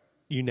contract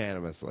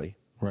unanimously.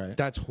 Right.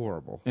 That's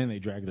horrible. And they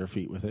dragged their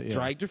feet with it. Yeah.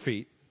 Dragged their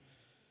feet.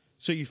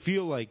 So you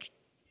feel like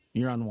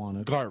You're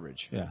unwanted.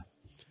 garbage. Yeah.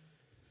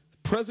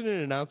 The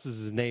president announces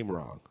his name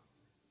wrong.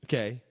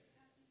 Okay.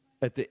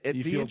 At the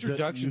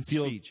introduction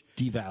speech,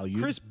 devalued.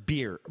 Chris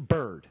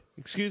Bird.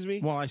 Excuse me.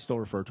 Well, I still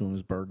refer to him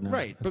as Bird now.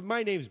 Right, but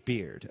my name's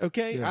Beard.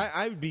 Okay, Yeah.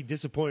 I would be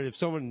disappointed if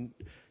someone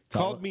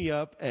called me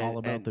up and All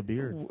about the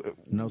beard.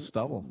 No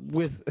stubble.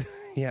 with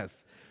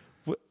yes,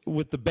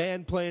 with the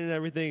band playing and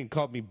everything, and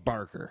called me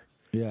Barker.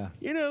 Yeah.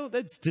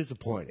 That's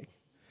disappointing.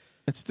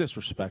 It's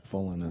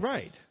disrespectful and it's,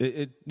 Right.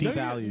 It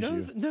devalues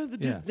you. Know the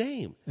dude's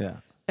name. Yeah.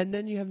 And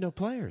then you have no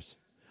players.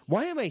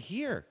 Why am I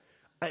here?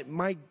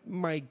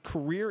 My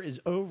career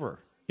is over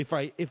if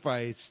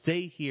I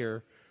stay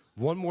here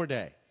one more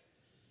day.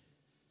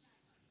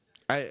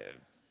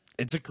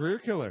 It's a career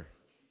killer.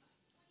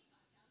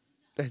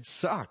 It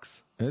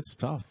sucks. It's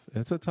tough.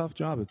 It's a tough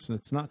job.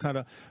 It's not kind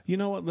of. You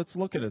know what? Let's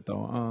look at it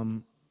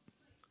though.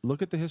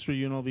 Look at the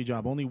history of UNLV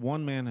job. Only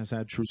one man has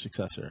had true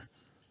success here,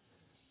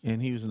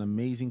 and he was an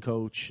amazing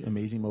coach,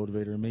 amazing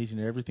motivator, amazing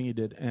at everything he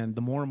did. And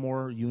the more and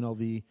more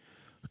UNLV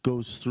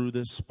goes through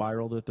this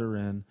spiral that they're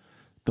in,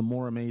 the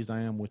more amazed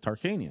I am with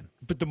Tarkanian.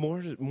 But the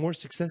more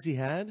success he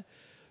had,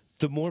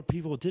 the more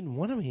people didn't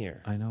want him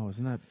here. I know,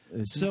 isn't that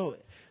So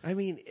I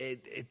mean,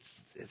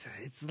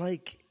 it's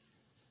like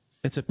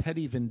it's a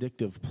petty,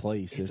 vindictive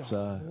place. it's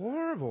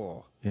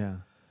horrible. Yeah,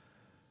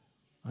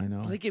 I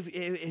know. Like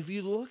if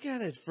you look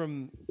at it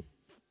from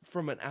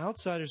an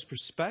outsider's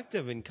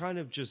perspective and kind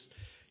of just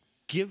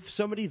give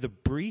somebody the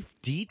brief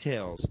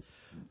details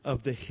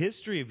of the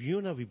history of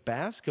UNLV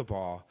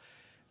basketball,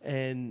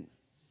 and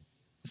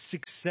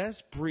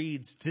success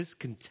breeds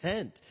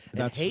discontent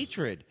and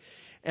hatred,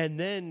 and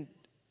then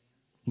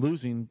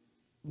losing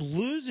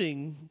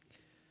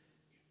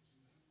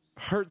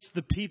hurts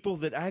the people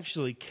that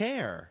actually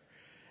care.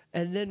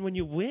 And then when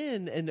you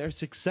win and are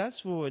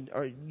successful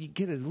or you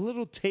get a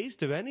little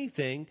taste of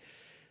anything,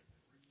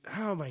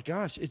 oh my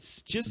gosh,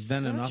 it's just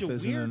then such enough a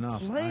isn't weird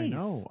enough. place. I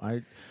know.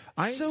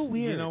 I So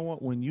weird. You know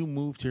what? When you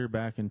moved here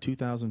back in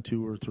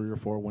 2002 or 3 or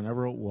 4,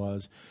 whenever it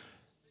was,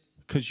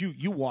 because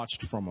you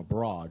watched from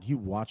abroad, you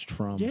watched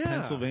from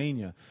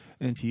Pennsylvania,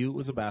 and to you it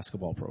was a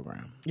basketball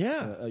program.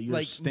 Yeah, your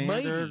like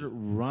standard mighty,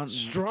 run,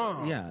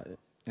 strong. Yeah,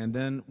 and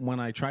then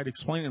when I tried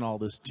explaining all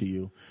this to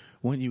you,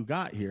 when you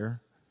got here,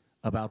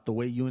 about the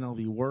way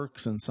UNLV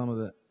works and some of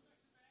the.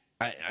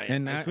 I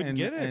couldn't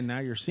get it. And now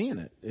you're seeing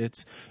it.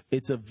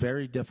 It's a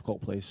very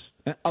difficult place.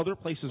 Other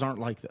places aren't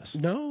like this.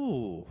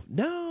 No,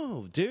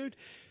 dude.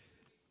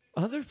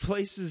 Other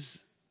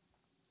places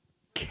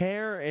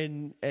care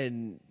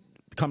and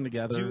come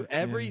together, do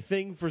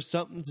everything for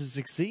something to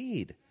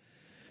succeed.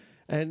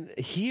 And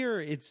here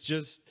it's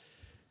just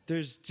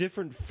there's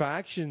different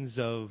factions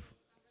of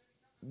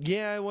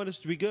yeah, I want us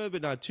to be good,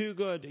 but not too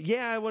good.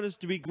 Yeah, I want us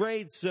to be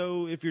great.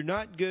 So if you're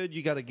not good,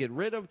 you got to get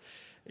rid of.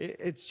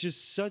 It's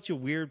just such a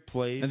weird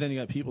place. And then you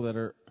got people that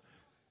are,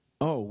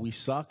 oh, we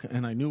suck,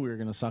 and I knew we were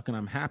going to suck, and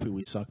I'm happy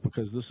we suck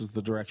because this is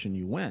the direction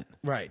you went.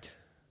 Right.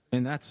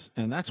 And that's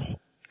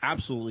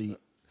absolutely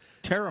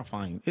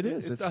terrifying. It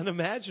is. It's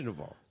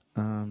unimaginable.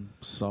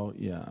 So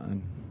yeah,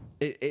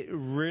 It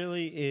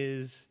really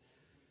is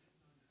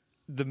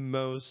the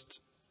most.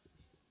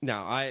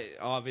 Now, I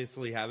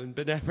obviously haven't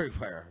been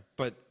everywhere,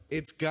 but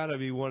it's got to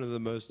be one of the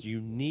most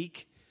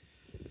unique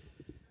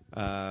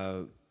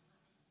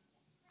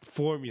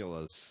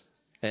formulas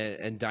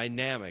and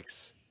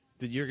dynamics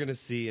that you're going to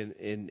see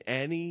in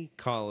any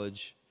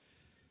college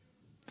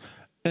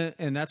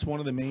and that's one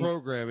of the main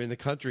program in the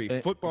country.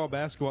 Football,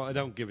 basketball, I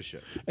don't give a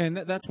shit. And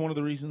that's one of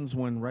the reasons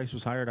when Rice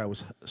was hired, I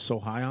was so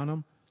high on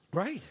him.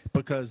 Right.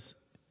 Because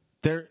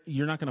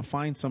you're not going to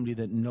find somebody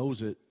that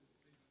knows it,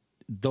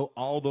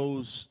 all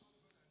those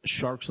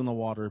sharks in the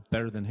water,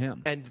 better than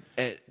him. And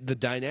the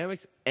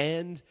dynamics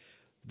and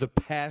the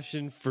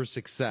passion for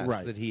success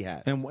that he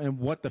had. And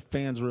what the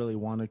fans really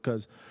wanted.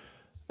 Because,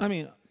 I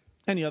mean,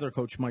 any other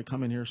coach might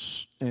come in here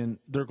and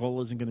their goal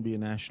isn't going to be a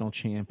national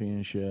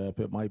championship.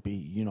 It might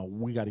be,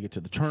 we got to get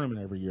to the tournament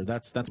every year.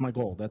 That's my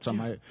goal. That's on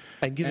my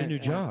and get a new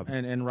job.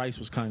 And Rice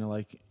was kind of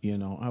like,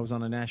 I was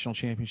on a national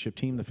championship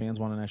team. The fans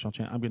want a national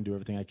champ. I'm going to do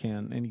everything I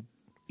can. And he,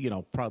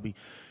 probably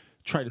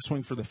try to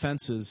swing for the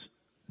fences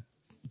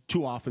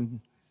too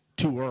often,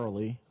 too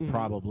early,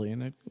 probably,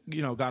 and it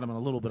got him in a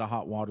little bit of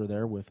hot water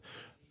there with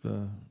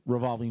the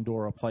revolving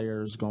door of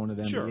players going to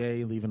the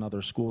NBA, leaving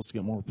other schools to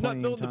get more playing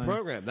time. Not building the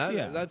program.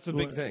 That's the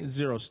big thing.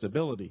 Zero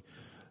stability.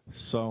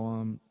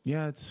 So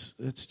it's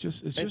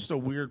just a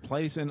weird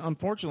place, and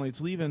unfortunately,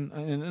 it's leaving.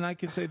 And I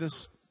could say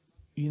this,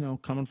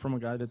 coming from a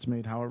guy that's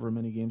made however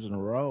many games in a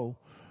row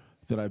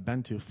that I've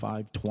been to,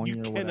 5, 20 or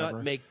whatever. You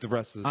cannot make the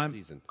rest of the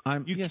season.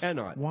 You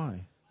cannot.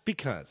 Why?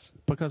 Because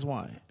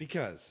why?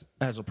 Because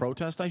as a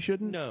protest, I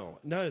shouldn't. No,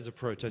 not as a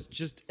protest.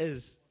 Just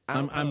as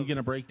I'm going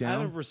to break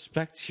down out of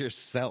respect to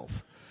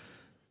yourself.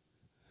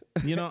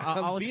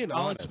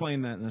 I'll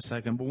explain that in a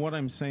second. But what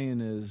I'm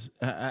saying is,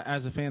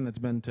 as a fan that's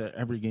been to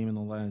every game in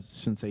the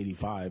last since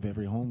 '85,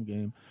 every home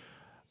game.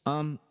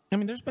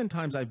 There's been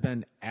times I've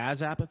been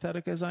as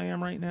apathetic as I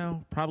am right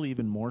now, probably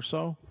even more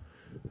so.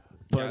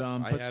 But yes,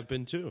 I have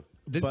been too.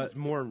 This is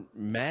more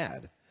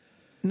mad.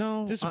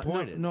 No,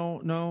 disappointed.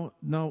 No.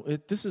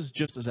 This is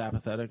just as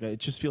apathetic. It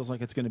just feels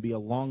like it's going to be a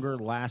longer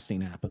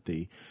lasting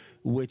apathy,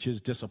 which is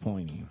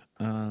disappointing.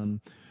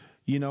 When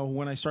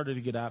I started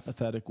to get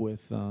apathetic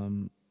with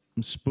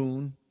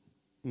Spoon,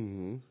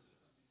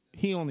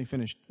 he went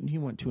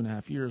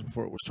 2.5 years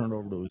before it was turned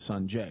over to his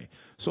son Jay.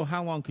 So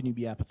how long can you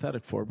be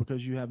apathetic for?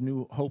 Because you have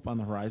new hope on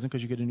the horizon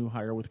because you get a new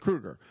hire with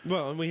Kruger.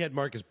 Well, and we had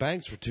Marcus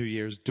Banks for 2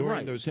 years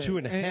during those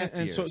 2.5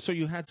 years. And so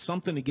you had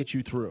something to get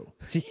you through.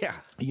 Yeah.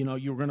 You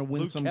were going to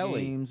win Luke some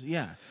Kelly. games.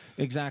 Yeah,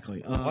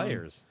 exactly.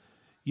 Players.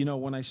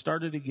 When I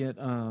started to get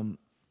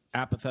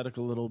apathetic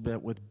a little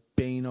bit with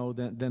Bano,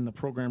 then the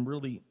program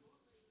really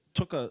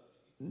took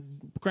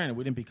granted,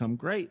 we didn't become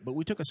great, but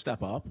we took a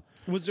step up.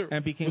 Was there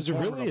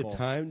really a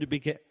time to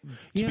be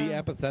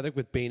apathetic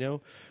with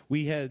Bano?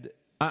 We had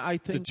I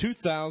think the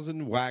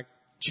 2000 WAC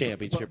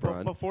championship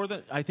run. Before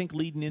that, I think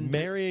leading into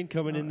Marion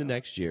coming in the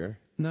next year,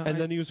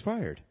 then he was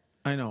fired.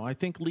 I know. I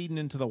think leading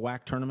into the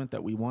WAC tournament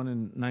that we won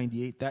in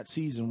 '98, that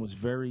season was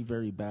very,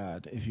 very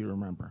bad, if you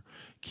remember.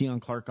 Keon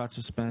Clark got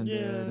suspended.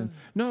 Yeah.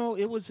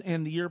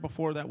 And the year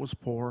before that was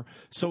poor.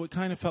 So it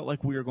kind of felt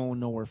like we were going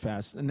nowhere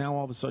fast. And now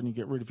all of a sudden you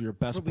get rid of your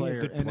best player.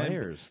 Good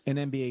players. An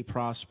NBA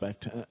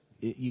prospect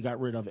you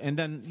got rid of. And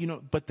then,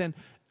 but then,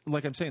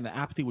 like I'm saying, the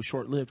apathy was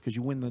short-lived because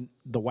you win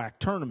the WAC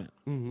tournament.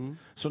 Mm-hmm.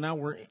 So now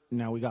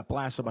we got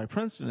blasted by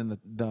Princeton in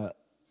the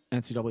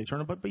NCAA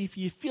tournament, but if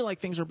you feel like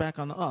things are back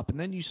on the up, and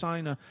then you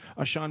sign a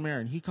Sean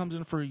Marion, he comes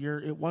in for a year.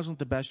 It wasn't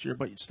the best year,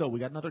 but still, we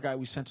got another guy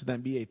we sent to the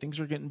NBA. Things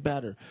are getting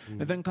better,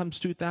 and then comes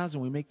 2000,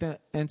 we make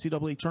that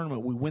NCAA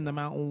tournament. We win the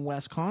Mountain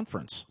West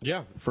Conference.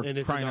 Yeah, for and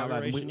it's crying out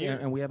loud,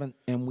 and we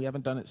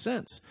haven't done it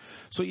since.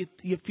 So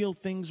you feel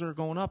things are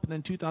going up, and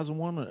then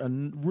 2001, a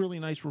really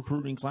nice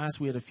recruiting class.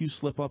 We had a few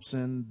slip ups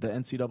in the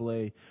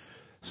NCAA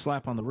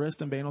slap on the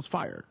wrist, and Bano's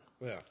fired.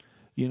 Yeah.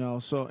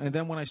 And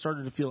then when I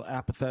started to feel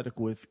apathetic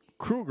with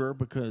Kruger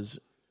because,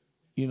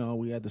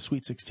 we had the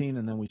Sweet 16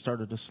 and then we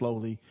started to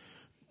slowly,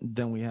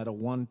 then we had a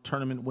one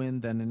tournament win,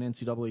 then an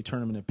NCAA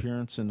tournament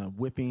appearance and a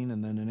whipping,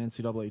 and then an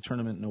NCAA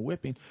tournament and a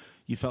whipping.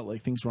 You felt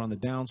like things were on the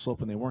downslope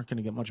and they weren't going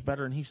to get much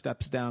better, and he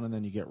steps down and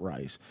then you get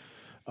Rice.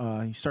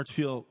 You start to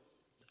feel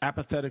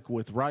apathetic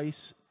with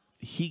Rice.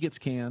 He gets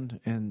canned,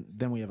 and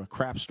then we have a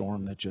crap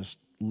storm that just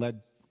led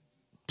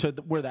to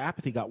where the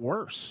apathy got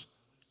worse.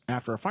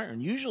 After a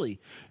firing,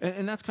 usually,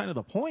 and that's kind of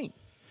the point.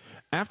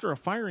 After a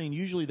firing,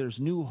 usually there's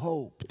new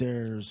hope.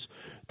 You're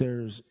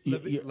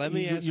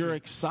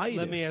excited.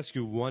 Let me ask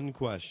you one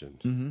question.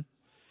 Mm-hmm.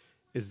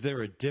 Is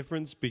there a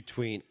difference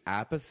between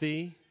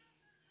apathy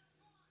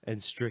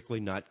and strictly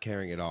not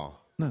caring at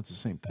all? No, it's the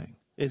same thing.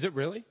 Is it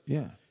really?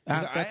 Yeah.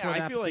 I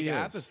feel like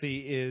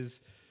apathy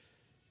is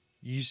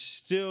you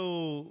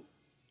still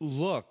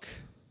look,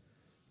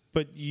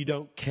 but you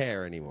don't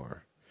care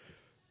anymore.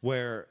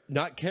 Where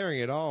not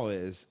caring at all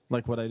is,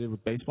 Like what I did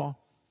with baseball.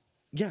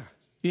 yeah.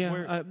 Yeah,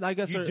 Where I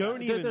guess you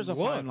don't even there's a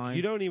look. fine line.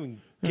 You don't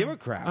even give a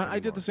crap. I did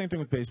anymore. the same thing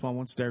with baseball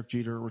once Derek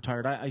Jeter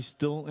retired. I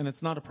still, and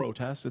it's not a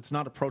protest. It's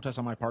not a protest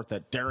on my part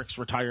that Derek's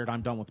retired.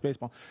 I'm done with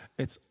baseball.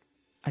 It's,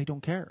 I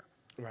don't care.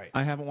 Right.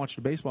 I haven't watched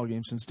a baseball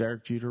game since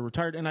Derek Jeter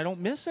retired, and I don't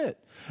miss it.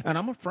 And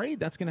I'm afraid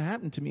that's going to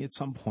happen to me at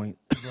some point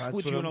That's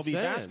with what I'm UNLV saying.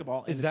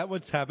 basketball. Is And that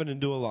what's happening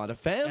to a lot of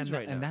fans and,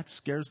 right now? and that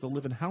scares the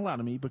living hell out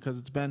of me because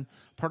it's been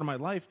part of my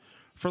life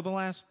for the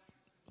last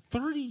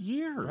 30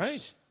 years.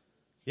 right?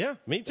 Yeah,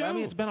 me too. I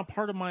mean, it's been a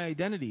part of my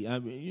identity.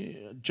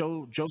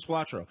 Joe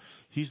Spilotro,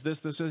 he's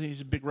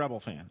he's a big Rebel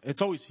fan.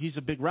 He's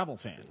a big Rebel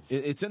fan.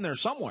 It's in there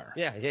somewhere.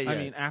 Yeah. I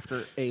mean,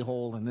 after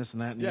A-hole and this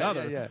and that and the Yeah,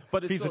 other. yeah.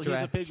 But He's he's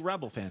a big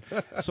Rebel fan.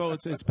 So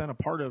it's been a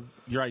part of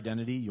your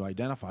identity. You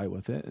identify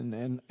with it,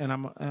 and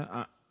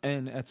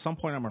at some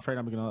point, I'm afraid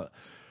I'm going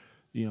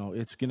to.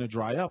 It's going to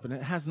dry up, and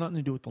it has nothing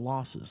to do with the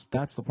losses.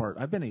 That's the part.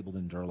 I've been able to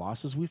endure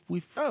losses. Losses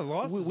we've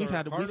are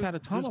had part a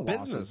of ton this of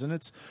business. losses,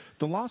 and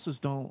the losses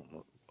don't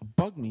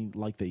bug me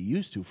like they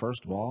used to.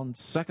 First of all, and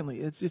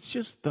secondly, it's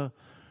just the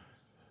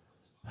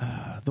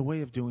way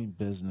of doing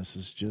business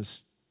is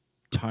just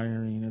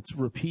tiring. It's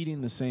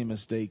repeating the same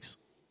mistakes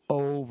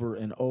over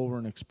and over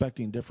and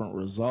expecting different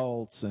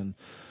results, and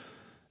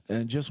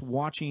just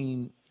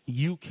watching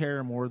you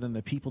care more than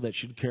the people that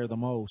should care the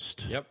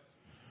most. Yep.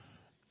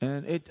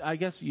 And I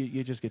guess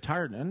you just get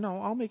tired. And no,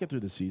 I'll make it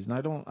through the season.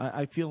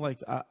 I feel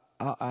like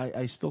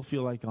I still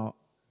feel like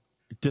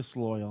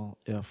disloyal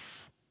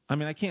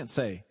I can't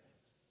say.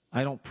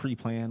 I don't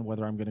pre-plan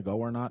whether I'm going to go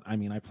or not. I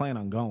mean, I plan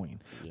on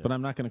going, but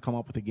I'm not going to come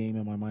up with a game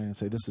in my mind and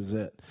say, this is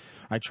it.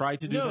 I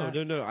tried to do that.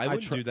 No. I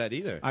wouldn't do that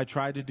either. I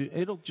tried to do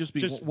it'll just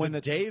be when the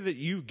day that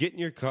you get in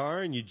your car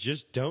and you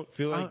just don't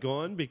feel like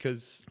going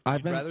because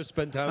you'd rather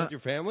spend time with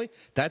your family,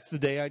 that's the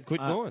day I'd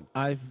quit going.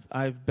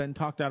 I've been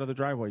talked out of the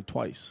driveway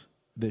twice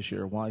this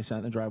year while I sat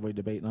in the driveway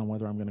debating on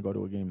whether I'm going to go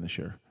to a game this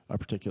year, a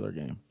particular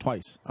game.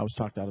 Twice I was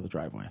talked out of the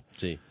driveway.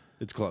 See,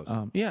 it's close.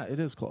 Yeah,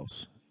 it is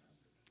close.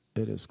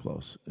 It is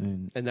close.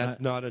 And that's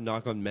not a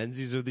knock on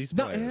Menzies or these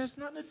no, players. it has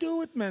nothing to do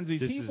with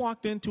Menzies. He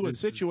walked into a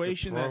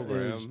situation that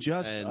is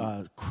just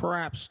a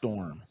crap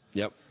storm.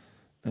 Yep.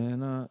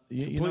 And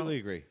you completely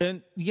agree.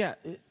 And yeah,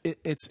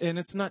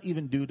 it's not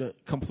even due to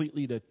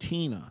completely to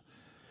Tina.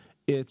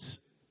 It's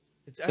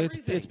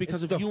everything. It's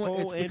because it's of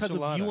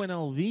enchilada.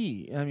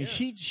 UNLV. I mean,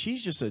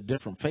 she's just a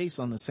different face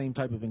on the same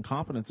type of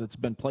incompetence that's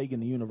been plaguing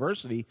the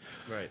university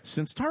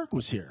since Tark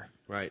was here.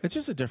 Right. It's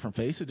just a different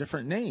face, a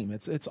different name.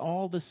 It's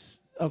all this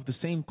of the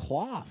same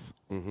cloth.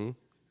 Mm-hmm.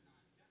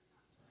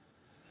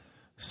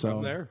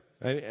 So I'm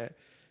there.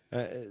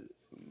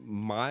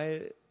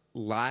 My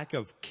lack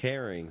of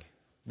caring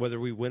whether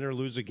we win or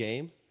lose a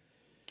game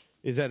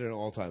is at an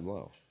all-time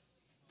low.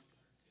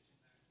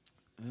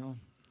 Well,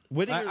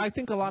 Winning I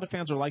think a lot of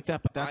fans are like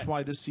that, but that's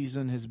why this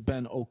season has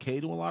been okay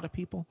to a lot of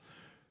people.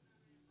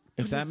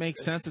 If that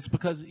makes sense, it's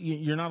because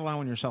you're not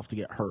allowing yourself to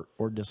get hurt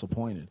or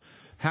disappointed.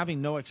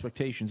 Having no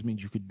expectations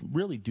means you could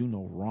really do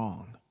no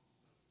wrong.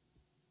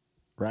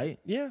 Right?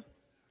 Yeah.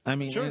 I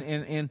mean, sure.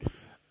 and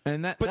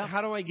that. But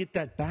how do I get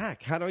that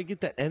back? How do I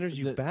get that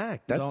energy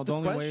back? That's the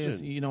only question. way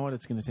is, you know what?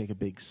 It's going to take a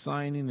big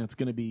signing. It's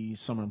going to be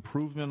some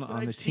improvement on the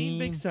team. I've seen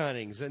big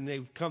signings, and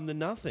they've come to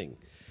nothing.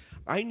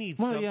 I need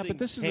well, something yeah, but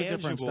this is a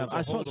different step.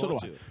 So do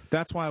I.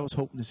 That's why I was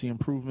hoping to see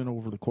improvement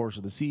over the course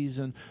of the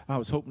season. I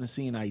was hoping to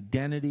see an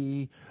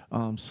identity,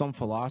 some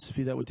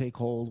philosophy that would take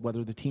hold.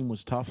 Whether the team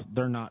was tough,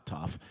 they're not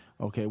tough.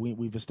 Okay,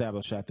 we've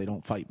established that they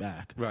don't fight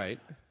back. Right.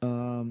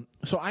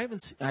 So I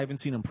haven't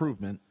seen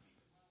improvement.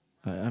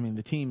 I mean,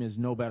 the team is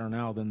no better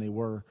now than they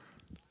were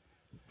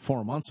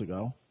 4 months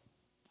ago.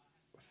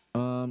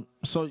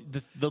 So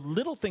the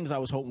little things I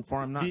was hoping for,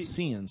 I'm not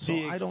seeing. So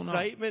I don't know. The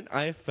excitement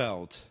I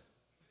felt.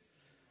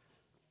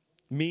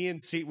 Me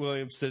and Seat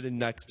Williams sitting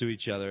next to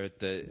each other at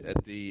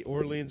the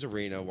Orleans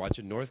Arena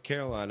watching North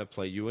Carolina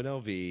play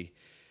UNLV.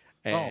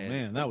 And oh,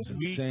 man, that was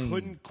insane. We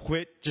couldn't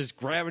quit just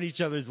grabbing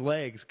each other's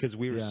legs because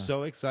we were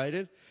so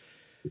excited.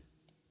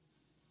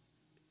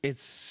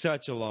 It's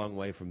such a long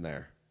way from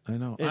there. I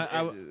know.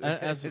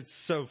 It's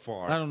so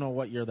far. I don't know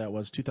what year that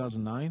was.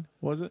 2009,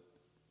 was it?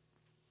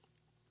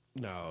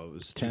 No, it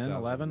was 10,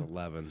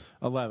 2011.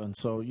 11.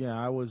 So, yeah,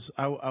 I was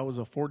a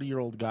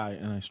 40-year-old guy,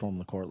 and I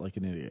stormed the court like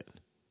an idiot.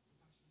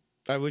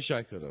 I wish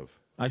I could have.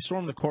 I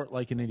stormed the court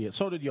like an idiot.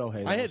 So did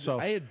Yohei. I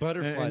had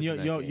butterflies and in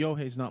that game.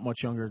 Yohei's not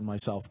much younger than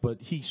myself, but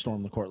he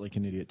stormed the court like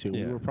an idiot, too.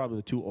 Yeah. We were probably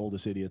the two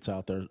oldest idiots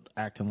out there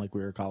acting like we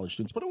were college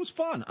students. But it was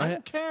fun. I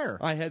don't care.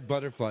 I had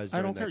butterflies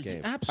during that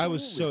game. Absolutely. I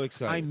was so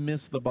excited. I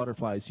miss the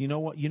butterflies. You know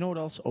what? You know what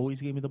else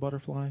always gave me the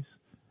butterflies?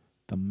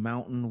 The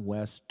Mountain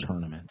West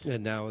Tournament.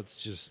 And now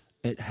it's just...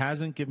 It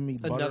hasn't given me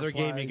butterflies. Another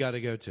game you got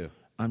to go to.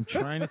 I'm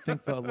trying to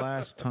think the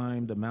last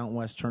time the Mountain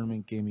West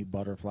Tournament gave me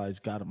butterflies.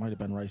 God, it might have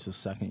been Rice's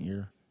second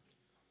year.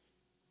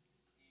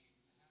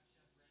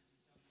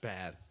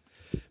 Bad.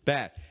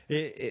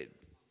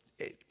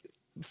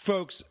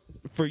 Folks,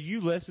 for you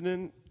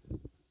listening,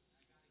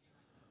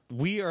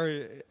 we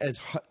are as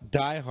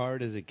die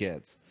hard as it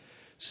gets.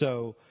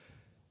 So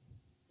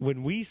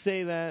when we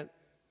say that,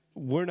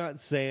 we're not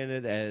saying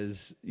it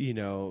as,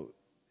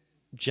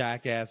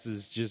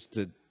 jackasses just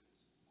to,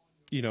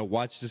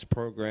 watch this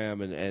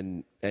program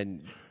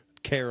and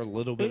care a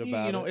little bit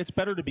about it. It's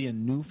better to be a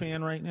new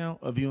fan right now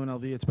of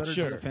UNLV. It's better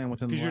to be a fan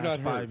within the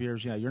last 5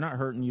 years. Yeah, you're not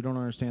hurting. You don't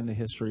understand the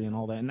history and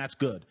all that, and that's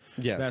good.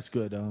 Yes. That's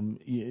good.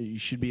 You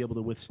should be able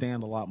to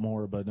withstand a lot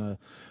more, but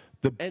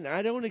and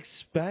I don't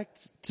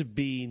expect to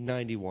be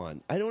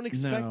 91. I don't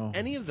expect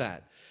any of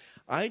that.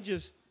 I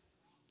just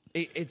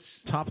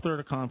it's top third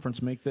of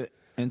conference, make the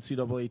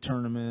NCAA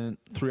tournament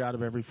 3 out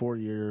of every 4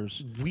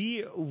 years.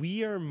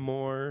 We are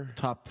more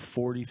top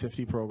 40,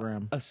 50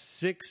 program. A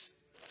 6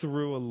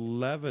 through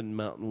 11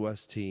 Mountain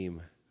West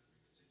team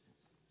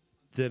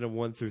than a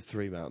 1 through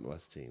 3 Mountain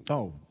West team.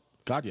 Oh,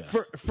 God, yes.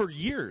 For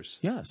years.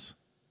 Yes.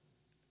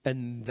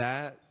 And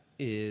that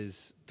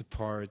is the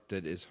part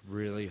that is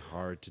really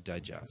hard to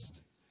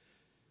digest.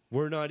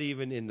 We're not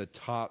even in the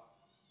top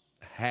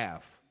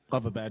half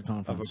of a bad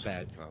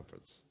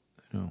conference.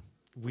 No.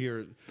 We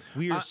are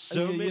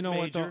so mid-major. You know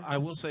what, though? I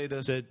will say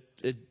this. That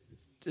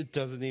it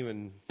doesn't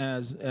even...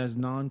 As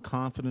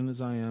non-confident as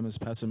I am, as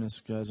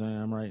pessimistic as I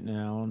am right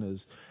now, and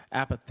as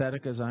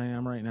apathetic as I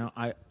am right now,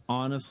 I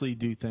honestly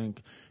do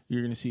think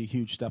you're going to see a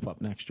huge step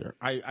up next year.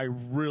 I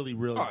really,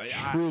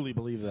 truly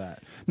believe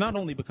that. Not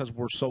only because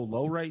we're so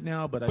low right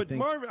now, but I think...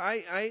 Marvin,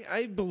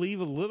 I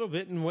believe a little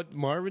bit in what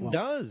Marvin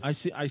does.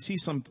 I see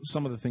some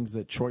of the things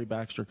that Troy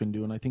Baxter can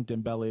do, and I think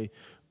Dembele...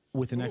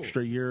 with an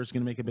extra year is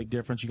going to make a big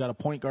difference. You got a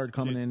point guard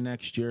coming in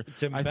next year.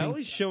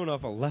 Dembele's showing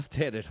off a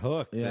left-handed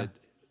hook. Yeah.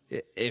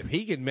 That if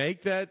he can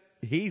make that,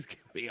 he's going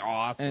to be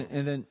awesome.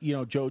 And then,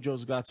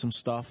 JoJo's got some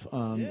stuff.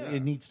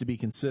 It needs to be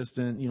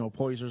consistent.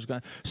 Poiser's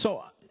got...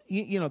 So,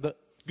 the...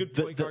 Good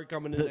point guard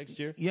coming in next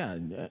year? Yeah.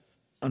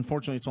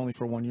 Unfortunately, it's only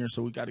for 1 year,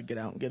 so we got to get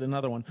out and get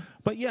another one.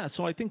 But, yeah,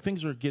 so I think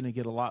things are going to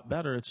get a lot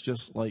better. It's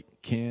just like,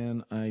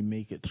 can I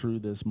make it through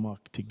this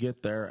muck to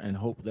get there and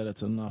hope that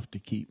it's enough to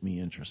keep me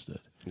interested?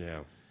 Yeah.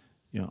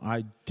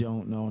 I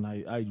don't know, and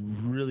I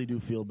really do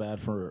feel bad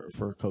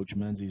for Coach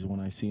Menzies when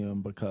I see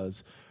him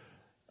because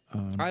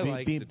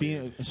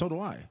so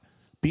do I.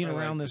 Being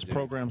around this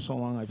program so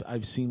long,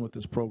 I've seen what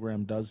this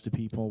program does to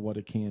people, what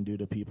it can do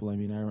to people. I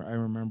mean, I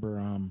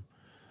remember,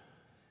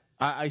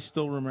 I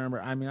still remember.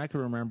 I mean, I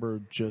can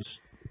remember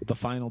just the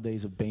final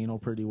days of Bano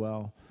pretty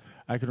well.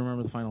 I can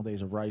remember the final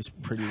days of Rice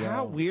pretty well.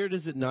 How weird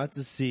is it not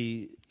to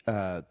see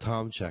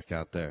Tomchek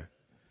out there?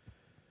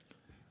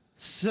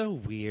 So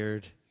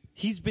weird.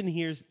 He's been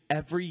here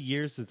every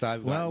year since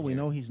I've gotten Well, we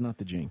here. know he's not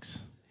the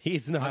Jinx.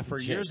 He's not For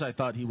years, I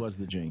thought he was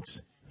the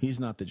Jinx. He's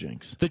not the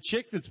Jinx. The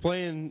chick that's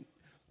playing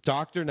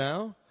Doctor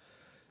now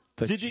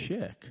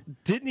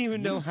didn't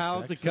even know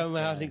how to come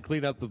out and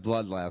clean up the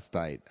blood last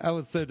night. I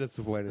was so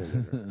disappointed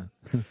in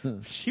her.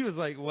 She was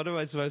like, what am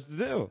I supposed to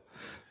do?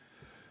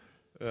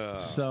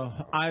 So,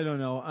 I don't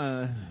know.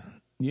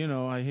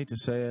 I hate to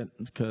say it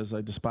because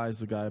I despise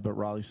the guy, but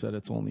Raleigh said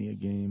it's only a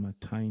game, a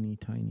tiny,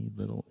 tiny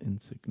little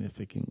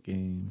insignificant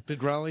game.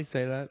 Did Raleigh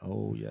say that?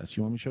 Oh, yes.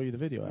 You want me to show you the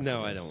video?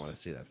 No, I don't want to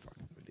see that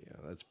fucking video.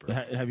 That's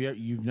brilliant. Have you?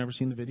 You've never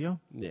seen the video?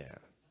 Yeah.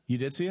 You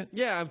did see it?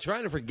 Yeah, I'm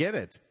trying to forget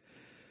it.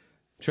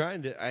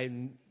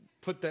 I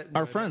put that in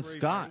Our friend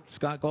Scott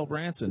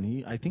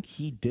Goldbranson, I think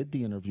he did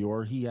the interview,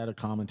 or he had a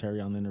commentary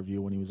on the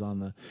interview when he was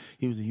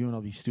he was a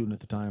UNLV student at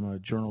the time, a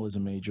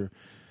journalism major.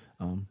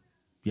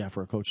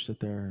 For a coach to sit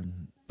there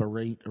and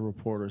berate a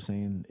reporter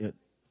saying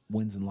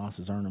wins and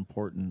losses aren't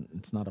important.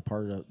 It's not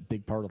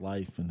big part of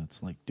life. And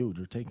it's like, dude,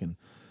 you're taking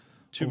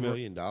 $2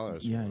 million.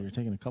 Yeah, you're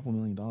taking a couple $1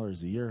 million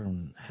a year,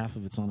 and half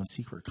of it's on a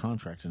secret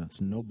contract, and it's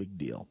no big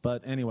deal.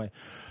 But anyway,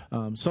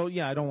 I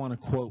don't want to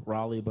quote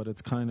Raleigh, but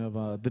it's kind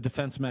of the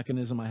defense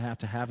mechanism I have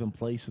to have in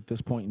place at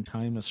this point in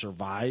time to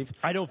survive.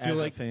 I don't feel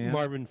like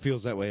Marvin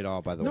feels that way at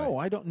all, by the way. No,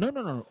 I don't.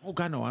 No. Oh,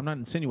 God, no. I'm not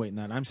insinuating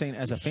that. I'm saying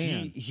as a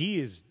fan. He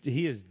is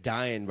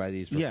dying by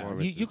these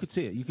performances. Yeah, you could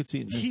see it. You could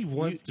see it. He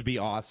wants to be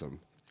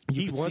awesome.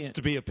 He wants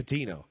to be a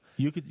Patino.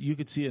 You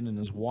could see it in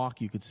his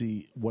walk. You could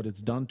see what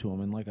it's done to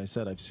him. And like I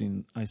said,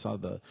 I saw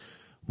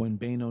when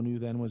Bano knew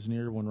the end was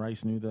near, when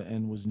Rice knew the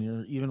end was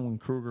near, even when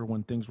Kruger,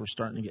 when things were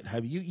starting to get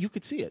heavy, you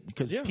could see it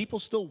because people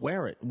still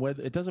wear it.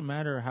 Whether it doesn't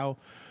matter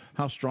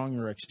how strong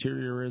your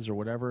exterior is or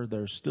whatever,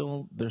 there's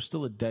still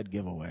a dead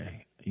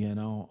giveaway.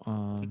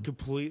 It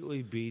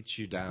completely beats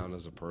you down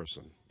as a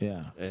person.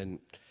 Yeah, and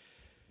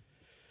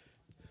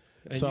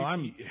so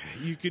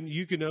you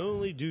can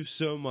only do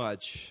so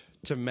much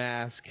to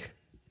mask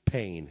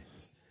pain.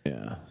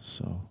 Yeah,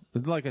 so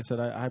like I said,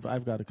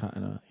 I've got to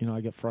kind of,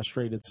 I get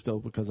frustrated still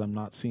because I'm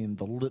not seeing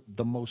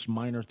the most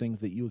minor things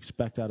that you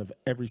expect out of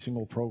every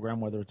single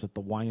program, whether it's at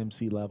the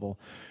YMC level,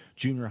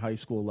 junior high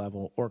school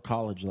level, or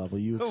college level.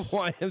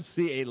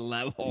 YMCA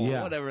level,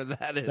 whatever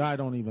that is. I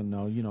don't even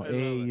know.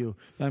 AAU.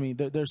 I mean,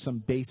 there's some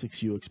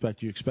basics you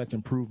expect. You expect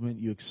improvement.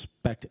 You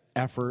expect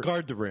effort.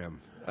 Guard the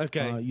rim.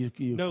 Okay.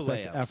 You no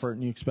expect layups. effort,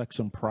 and you expect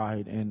some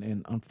pride.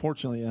 And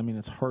unfortunately, I mean,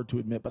 it's hard to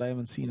admit, but I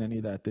haven't seen any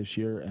of that this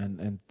year,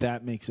 and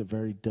that makes it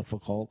very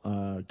difficult.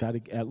 Got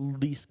to at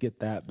least get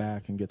that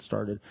back and get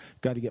started.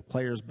 Got to get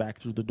players back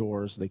through the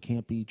doors. They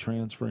can't be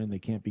transferring. They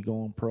can't be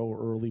going pro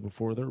early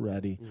before they're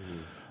ready.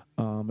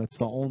 It's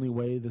the only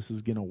way this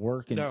is going to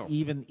work. And No,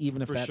 even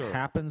if that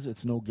happens,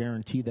 it's no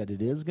guarantee that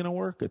it is going to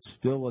work. It's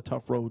still a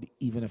tough road,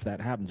 even if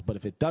that happens. But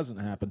if it doesn't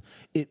happen,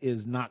 it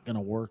is not going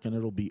to work, and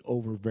it'll be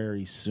over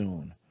very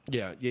soon.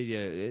 Yeah.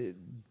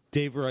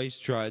 Dave Rice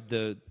tried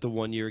the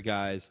 1 year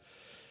guys.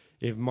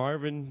 If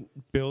Marvin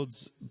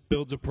builds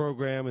a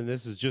program, and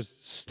this is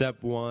just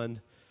step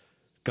one,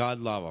 God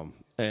love him.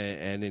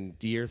 And in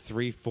year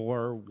 3,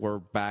 4, we're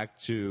back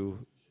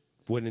to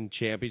winning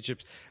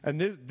championships. And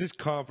this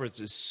conference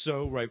is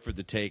so ripe for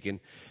the taking.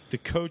 The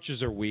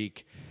coaches are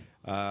weak.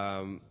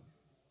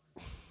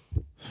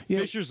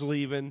 Fisher's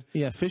leaving.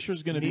 Yeah,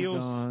 Fisher's going to be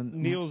gone.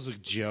 Neil's a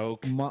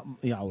joke.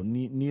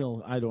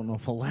 Neil, I don't know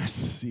if he'll last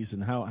the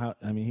season. How?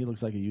 I mean, he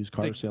looks like a used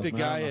car salesman.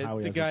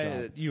 The guy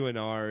at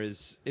UNR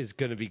is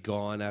going to be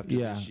gone after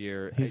this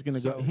year. He's going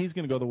to go. He's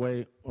going to go the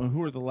way.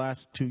 Who are the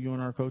last 2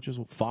 UNR coaches?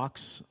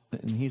 Fox,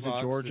 and he's at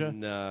Georgia.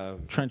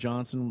 And, Trent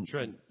Johnson.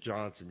 Yeah.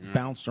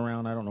 Bounced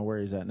around. I don't know where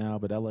he's at now,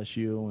 but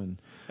LSU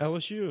and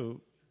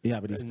LSU.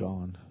 Yeah, but he's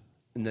gone.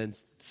 And then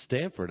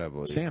Stanford, I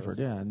believe. Stanford,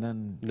 yeah, and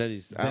then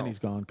he's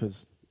gone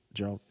because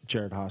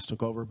Jared Haas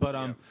took over.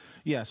 But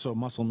so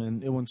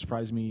Musselman, it wouldn't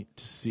surprise me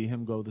to see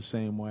him go the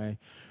same way.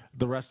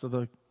 The rest of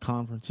the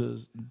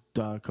conferences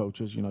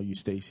coaches, U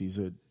Stacy's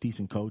a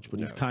decent coach, but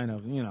he's kind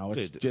of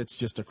it's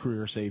just a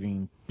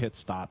career-saving pit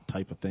stop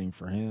type of thing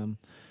for him.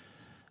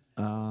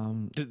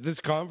 This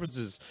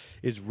conference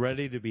is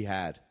ready to be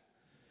had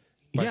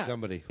by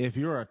somebody. If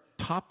you're a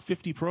top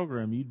 50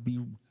 program, you'd be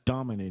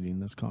dominating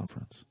this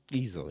conference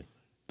easily.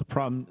 The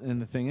problem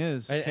and the thing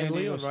is, and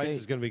Leon Rice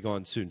is going to be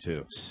gone soon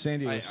too. San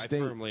Diego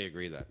State, I firmly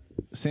agree that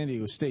San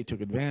Diego State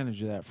took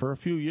advantage of that for a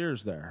few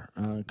years there,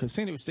 because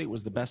San Diego State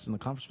was the best in the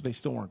conference, but they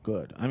still weren't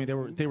good. I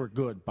mean, they were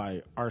good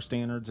by our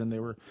standards, and they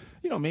were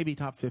maybe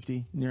top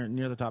 50,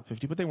 near the top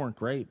 50, but they weren't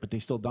great. But they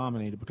still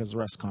dominated because the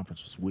rest of the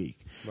conference was weak.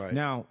 Right.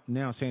 Now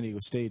San Diego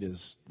State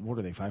is, what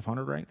are they,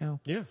 500 right now?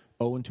 Yeah.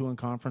 0-2 in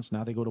conference.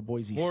 Now they go to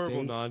Boise State.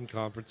 Horrible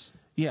non-conference.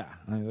 Yeah,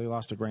 they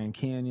lost to Grand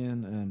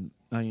Canyon,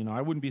 and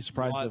I wouldn't be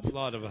surprised if a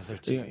lot of other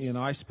teams.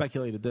 I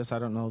speculated this. I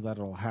don't know that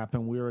it'll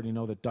happen. We already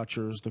know that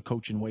Dutcher's the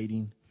coach in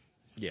waiting.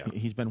 Yeah,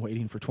 he's been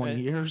waiting for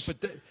 20 years.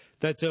 But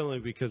that's only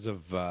because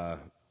of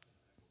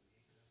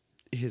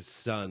his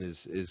son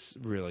is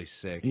really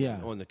sick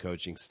on the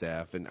coaching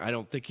staff, and I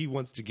don't think he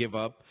wants to give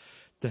up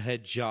the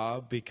head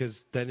job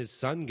because then his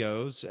son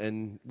goes,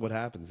 and what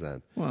happens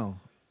then? Well,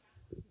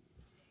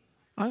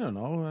 I don't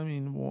know. I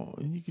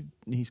mean,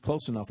 he's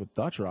close enough with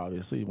Dutcher,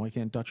 obviously. Why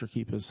can't Dutcher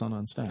keep his son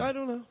on staff? I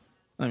don't know.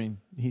 I mean,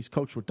 he's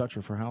coached with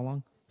Dutcher for how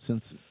long?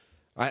 Since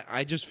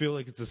I just feel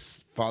like it's a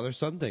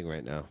father-son thing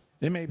right now.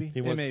 It may be.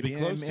 He wants to be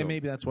close to him.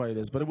 Maybe that's why it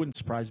is. But it wouldn't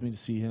surprise me to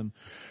see him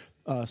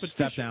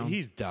step down.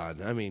 He's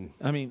done. I mean,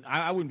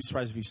 I wouldn't be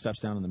surprised if he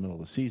steps down in the middle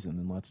of the season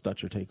and lets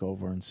Dutcher take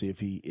over and see if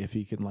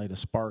he can light a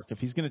spark.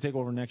 If he's going to take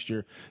over next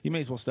year, he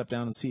may as well step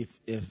down and see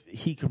if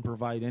he can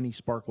provide any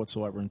spark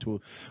whatsoever into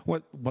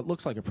what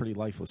looks like a pretty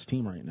lifeless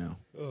team right now.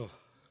 Ugh.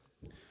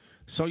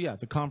 So yeah,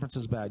 the conference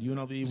is bad.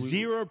 UNLV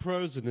zero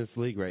pros in this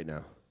league right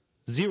now.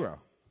 Zero.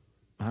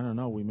 I don't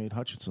know. We made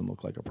Hutchinson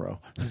look like a pro.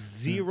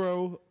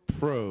 Zero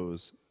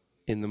pros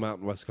in the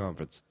Mountain West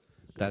Conference.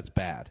 That's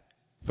bad.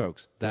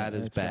 Folks, that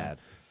is bad.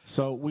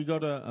 So we go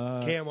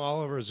to Cam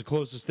Oliver is the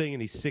closest thing,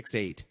 and he's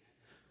 6'8".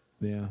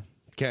 Yeah.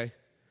 Okay?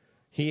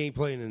 He ain't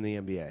playing in the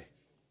NBA.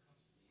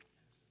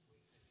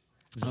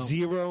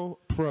 Zero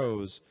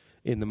pros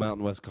in the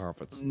Mountain West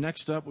Conference.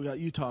 Next up, we got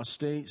Utah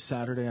State,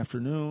 Saturday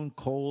afternoon,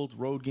 cold,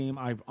 road game.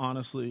 I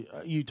honestly,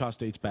 Utah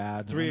State's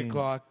bad. 3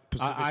 o'clock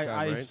Pacific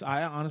time, right?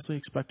 I honestly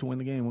expect to win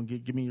the game.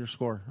 Give me your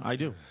score. I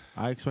do.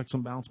 I expect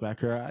some bounce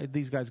back here.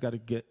 These guys got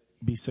to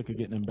be sick of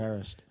getting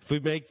embarrassed. If we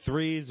make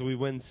threes, we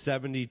win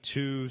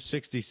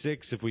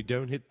 72-66. If we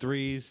don't hit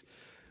threes,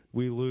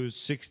 we lose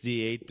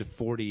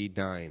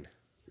 68-49.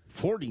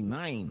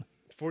 49?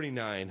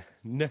 49.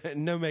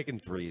 No making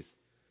threes.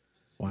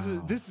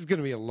 Wow. This is going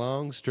to be a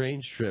long,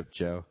 strange trip,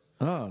 Joe.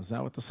 Oh, is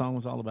that what the song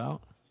was all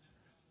about?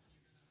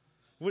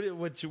 What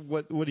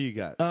do you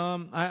got?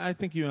 I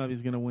think UNLV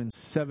is going to win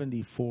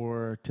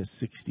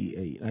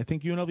 74-68. I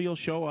think UNLV will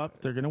show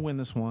up. They're going to win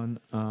this one.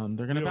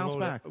 They're going to bounce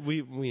back.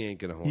 We ain't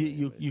going to hold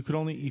it. You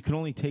can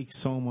only take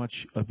so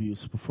much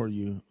abuse before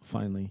you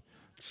finally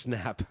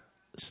snap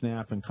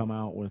and come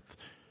out with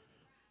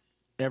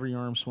every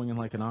arm swinging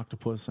like an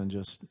octopus and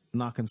just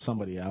knocking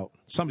somebody out.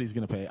 Somebody's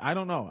going to pay. I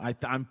don't know.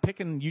 I'm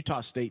picking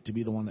Utah State to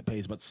be the one that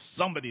pays, but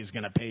somebody's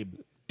going to pay.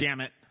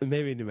 Damn it!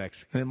 Maybe New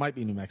Mexico. It might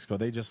be New Mexico.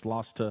 They just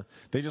lost to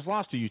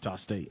Utah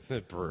State.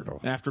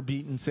 Brutal. After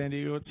beating San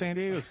Diego at San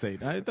Diego State.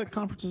 The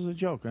conference is a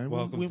joke. Right?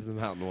 Welcome to the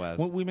Mountain West.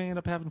 We may end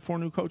up having 4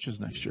 new coaches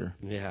next year.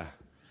 Yeah.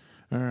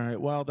 All right.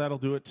 Well, that'll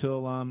do it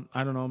till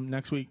I don't know,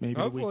 next week, maybe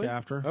the week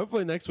after.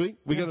 Hopefully next week.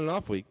 We got an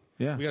off week.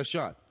 Yeah. We got a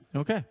shot.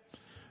 Okay.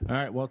 All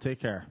right. Well,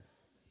 take care.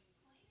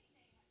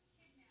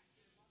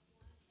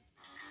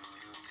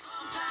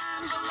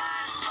 Sometimes the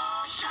lights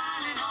are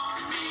shining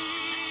on me.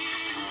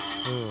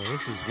 Oh,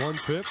 this is one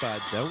trip I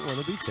don't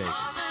want to be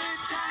taking.